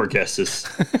 2 more guesses.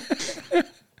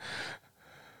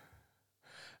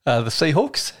 The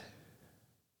Seahawks.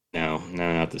 No,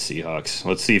 not the Seahawks.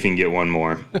 Let's see if you can get one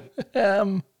more.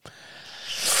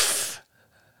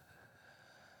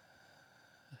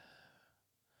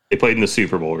 They played in the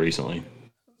Super Bowl recently.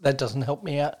 That doesn't help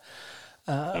me out.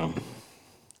 So,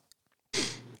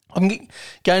 I'm going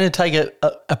to take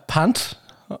a punt.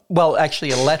 Well,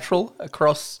 actually, a lateral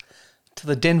across to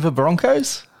the Denver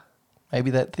Broncos.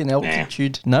 Maybe that thin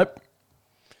altitude. Nope.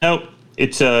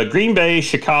 It's Green Bay,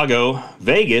 Chicago.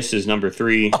 Vegas is number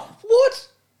 3. What?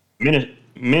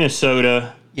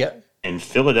 Minnesota Yeah. and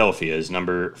Philadelphia is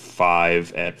number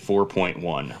 5 at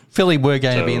 4.1. Philly were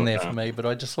going to be So, in there for me, but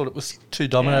I just thought it was too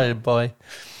dominated by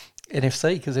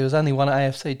NFC because there was only one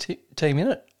AFC team in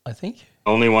it, I think.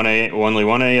 Only one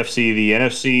AFC. The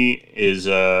NFC is,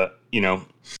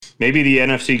 maybe the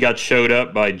NFC got showed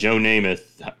up by Joe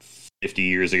Namath 50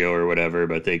 years ago or whatever,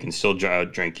 but they can still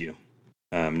drink you.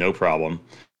 No problem.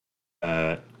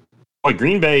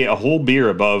 Green Bay, a whole beer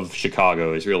above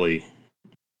Chicago is really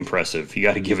impressive. You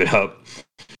got to give it up.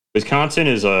 Wisconsin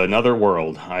is another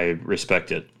world. I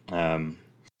respect it. And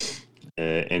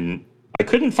I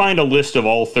couldn't find a list of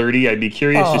all 30. I'd be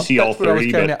curious to see all 30. I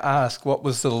was going to ask, what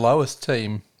was the lowest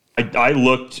team? I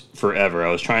looked forever.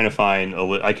 I was trying to find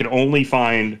I could only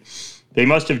find. They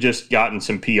must have just gotten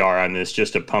some PR on this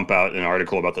just to pump out an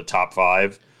article about the top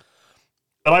 5.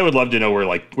 But I would love to know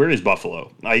where is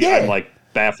Buffalo? I'm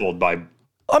baffled by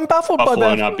I'm baffled by Buffalo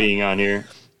that. not being on here.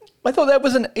 I thought that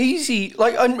was an easy.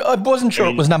 I wasn't sure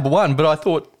it was number 1, but I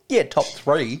thought, top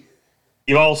 3.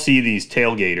 You all see these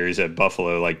tailgaters at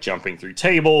Buffalo jumping through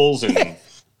tables and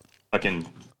fucking,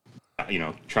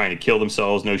 trying to kill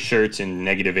themselves. No shirts in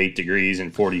 -8 degrees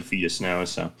and 40 feet of snow.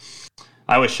 So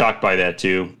I was shocked by that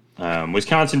too.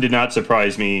 Wisconsin did not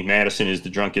surprise me. Madison is the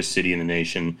drunkest city in the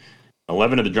nation.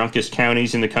 11 of the drunkest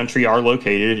counties in the country are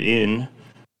located in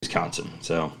Wisconsin.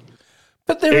 So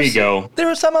but there you go. There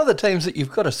are some other teams that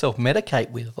you've got to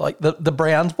self-medicate with, like the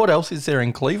Browns. What else is there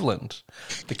in Cleveland?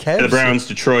 The Cavs. The Browns,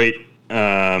 Detroit.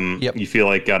 Yep. You feel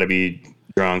like got to be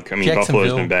drunk. I mean,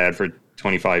 Buffalo's been bad for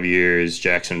 25 years.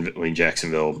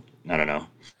 Jacksonville, I don't know.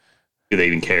 Do they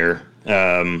even care?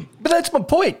 But that's my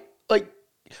point.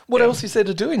 What else is there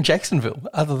to do in Jacksonville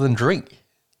other than drink?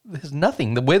 There's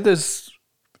nothing. The weather's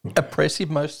oppressive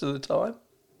most of the time.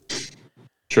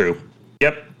 True.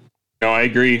 Yep. No, I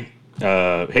agree.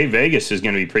 Hey, Vegas is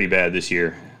going to be pretty bad this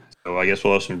year. So I guess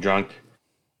we'll have some drunk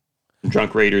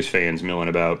Raiders fans milling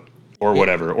about or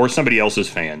whatever, or somebody else's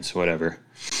fans, whatever.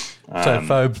 So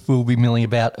Phobes will be milling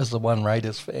about as the one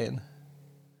Raiders fan.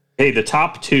 Hey, the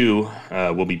top 2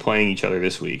 will be playing each other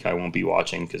this week. I won't be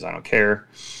watching because I don't care.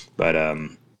 But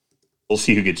we'll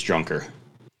see who gets drunker.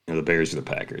 The Bears or the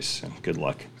Packers. So good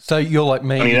luck. So you're like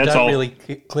me. You don't really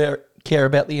care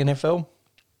about the NFL?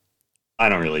 I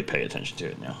don't really pay attention to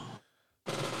it now.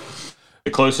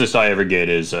 The closest I ever get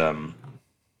is, I'm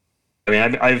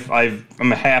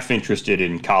half interested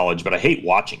in college, but I hate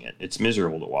watching it. It's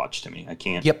miserable to watch to me. I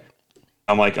can't. Yep.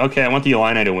 I'm like, okay, I want the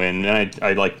Illini to win. Then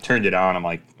I turned it on. I'm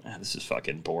like, this is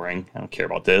fucking boring. I don't care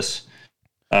about this.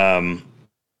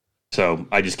 So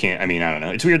I just can't. I don't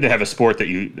know. It's weird to have a sport that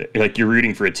you're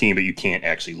rooting for a team, but you can't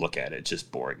actually look at it. It's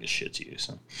just boring as shit to you.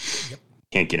 So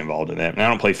can't get involved in that. And I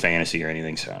don't play fantasy or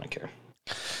anything, so I don't care.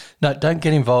 No, don't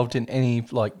get involved in any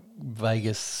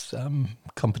Vegas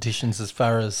competitions as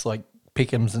far as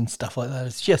pick'ems and stuff like that.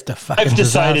 It's just a fucking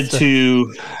disaster.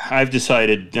 I've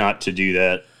decided not to do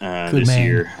that this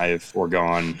year. I have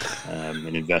foregone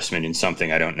an investment in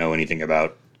something I don't know anything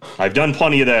about. I've done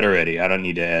plenty of that already. I don't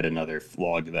need to add another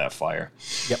log to that fire.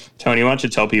 Yep. Tony, why don't you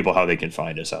tell people how they can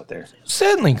find us out there?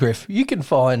 Certainly, Griff. You can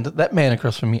find that man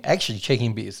across from me actually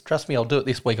checking beers. Trust me, I'll do it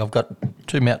this week. I've got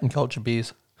 2 Mountain Culture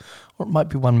beers. Or it might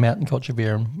be 1 Mountain Culture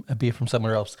beer and a beer from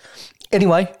somewhere else.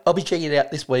 Anyway, I'll be checking it out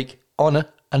this week on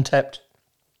Untappd.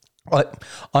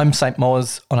 I'm St.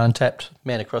 Moz on Untappd.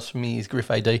 Man across from me is Griff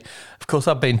AD. Of course,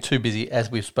 I've been too busy, as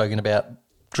we've spoken about,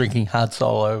 drinking Hard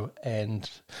Solo and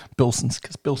Bilsons,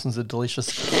 because Bilsons are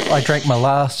delicious. I drank my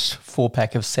last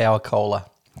 4-pack of sour cola,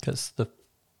 because the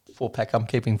 4-pack I'm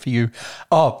keeping for you.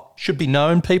 Oh, should be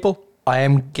known, people, I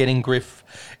am getting Griff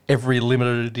every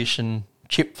limited edition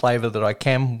chip flavour that I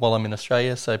can while I'm in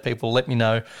Australia, so people let me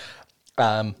know.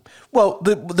 Well,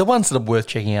 the ones that are worth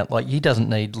checking out, he doesn't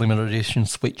need limited edition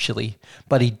sweet chili,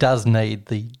 but he does need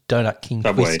the Donut King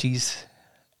Subway. Twisties.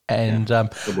 And I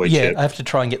have to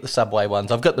try and get the Subway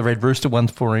ones. I've got the Red Rooster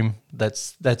ones for him.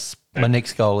 That's my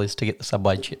next goal is to get the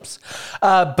Subway chips.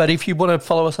 But if you want to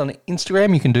follow us on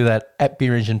Instagram, you can do that at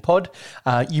Beer Engine Pod.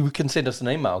 You can send us an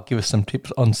email, give us some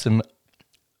tips on some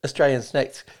Australian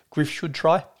snacks Griff should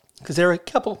try, because there are a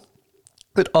couple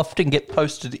that often get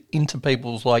posted into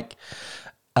people's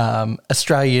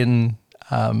Australian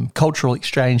cultural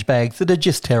exchange bags that are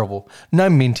just terrible. No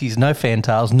Minties, no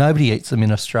Fantails. Nobody eats them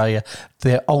in Australia.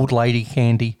 They're old lady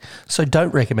candy. So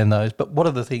don't recommend those. But what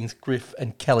are the things Griff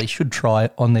and Kelly should try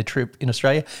on their trip in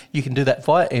Australia? You can do that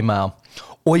via email,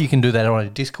 or you can do that on our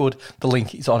Discord. The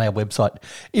link is on our website.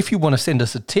 If you want to send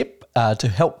us a tip to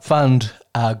help fund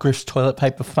Griff's Toilet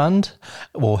Paper Fund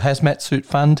or Hazmat Suit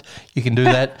Fund, you can do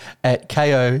that at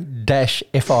ko-fi.com/Beer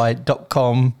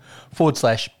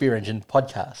Engine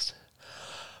Podcast.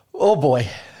 Oh boy,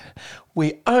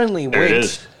 we only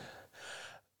went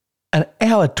an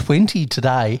hour 20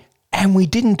 today and we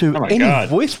didn't do any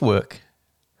voice work.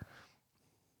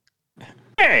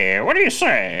 Hey, what do you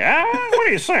say? What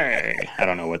do you say? I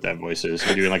don't know what that voice is.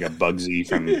 We're doing like a Bugsy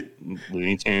from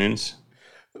Looney Tunes.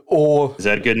 Or is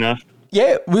that good enough?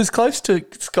 Yeah, it was close to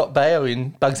Scott Baio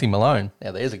in Bugsy Malone.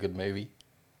 Now, there's a good movie.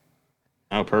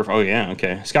 Oh, perfect. Oh, yeah,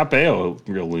 okay. Scott Baio,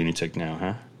 real lunatic now,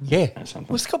 huh? Yeah.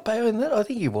 Was Scott Baio in that? I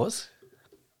think he was.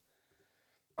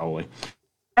 Probably.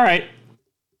 All right.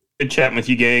 Good chatting with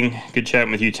you, gang. Good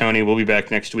chatting with you, Tony. We'll be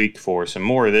back next week for some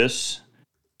more of this.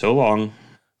 So long.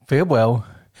 Farewell.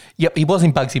 Yep, he was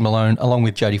in Bugsy Malone along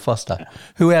with Jodie Foster.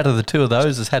 Who out of the two of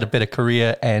those has had a better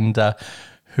career, and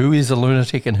who is a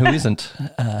lunatic and who isn't?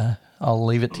 I'll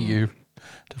leave it to you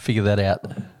to figure that out.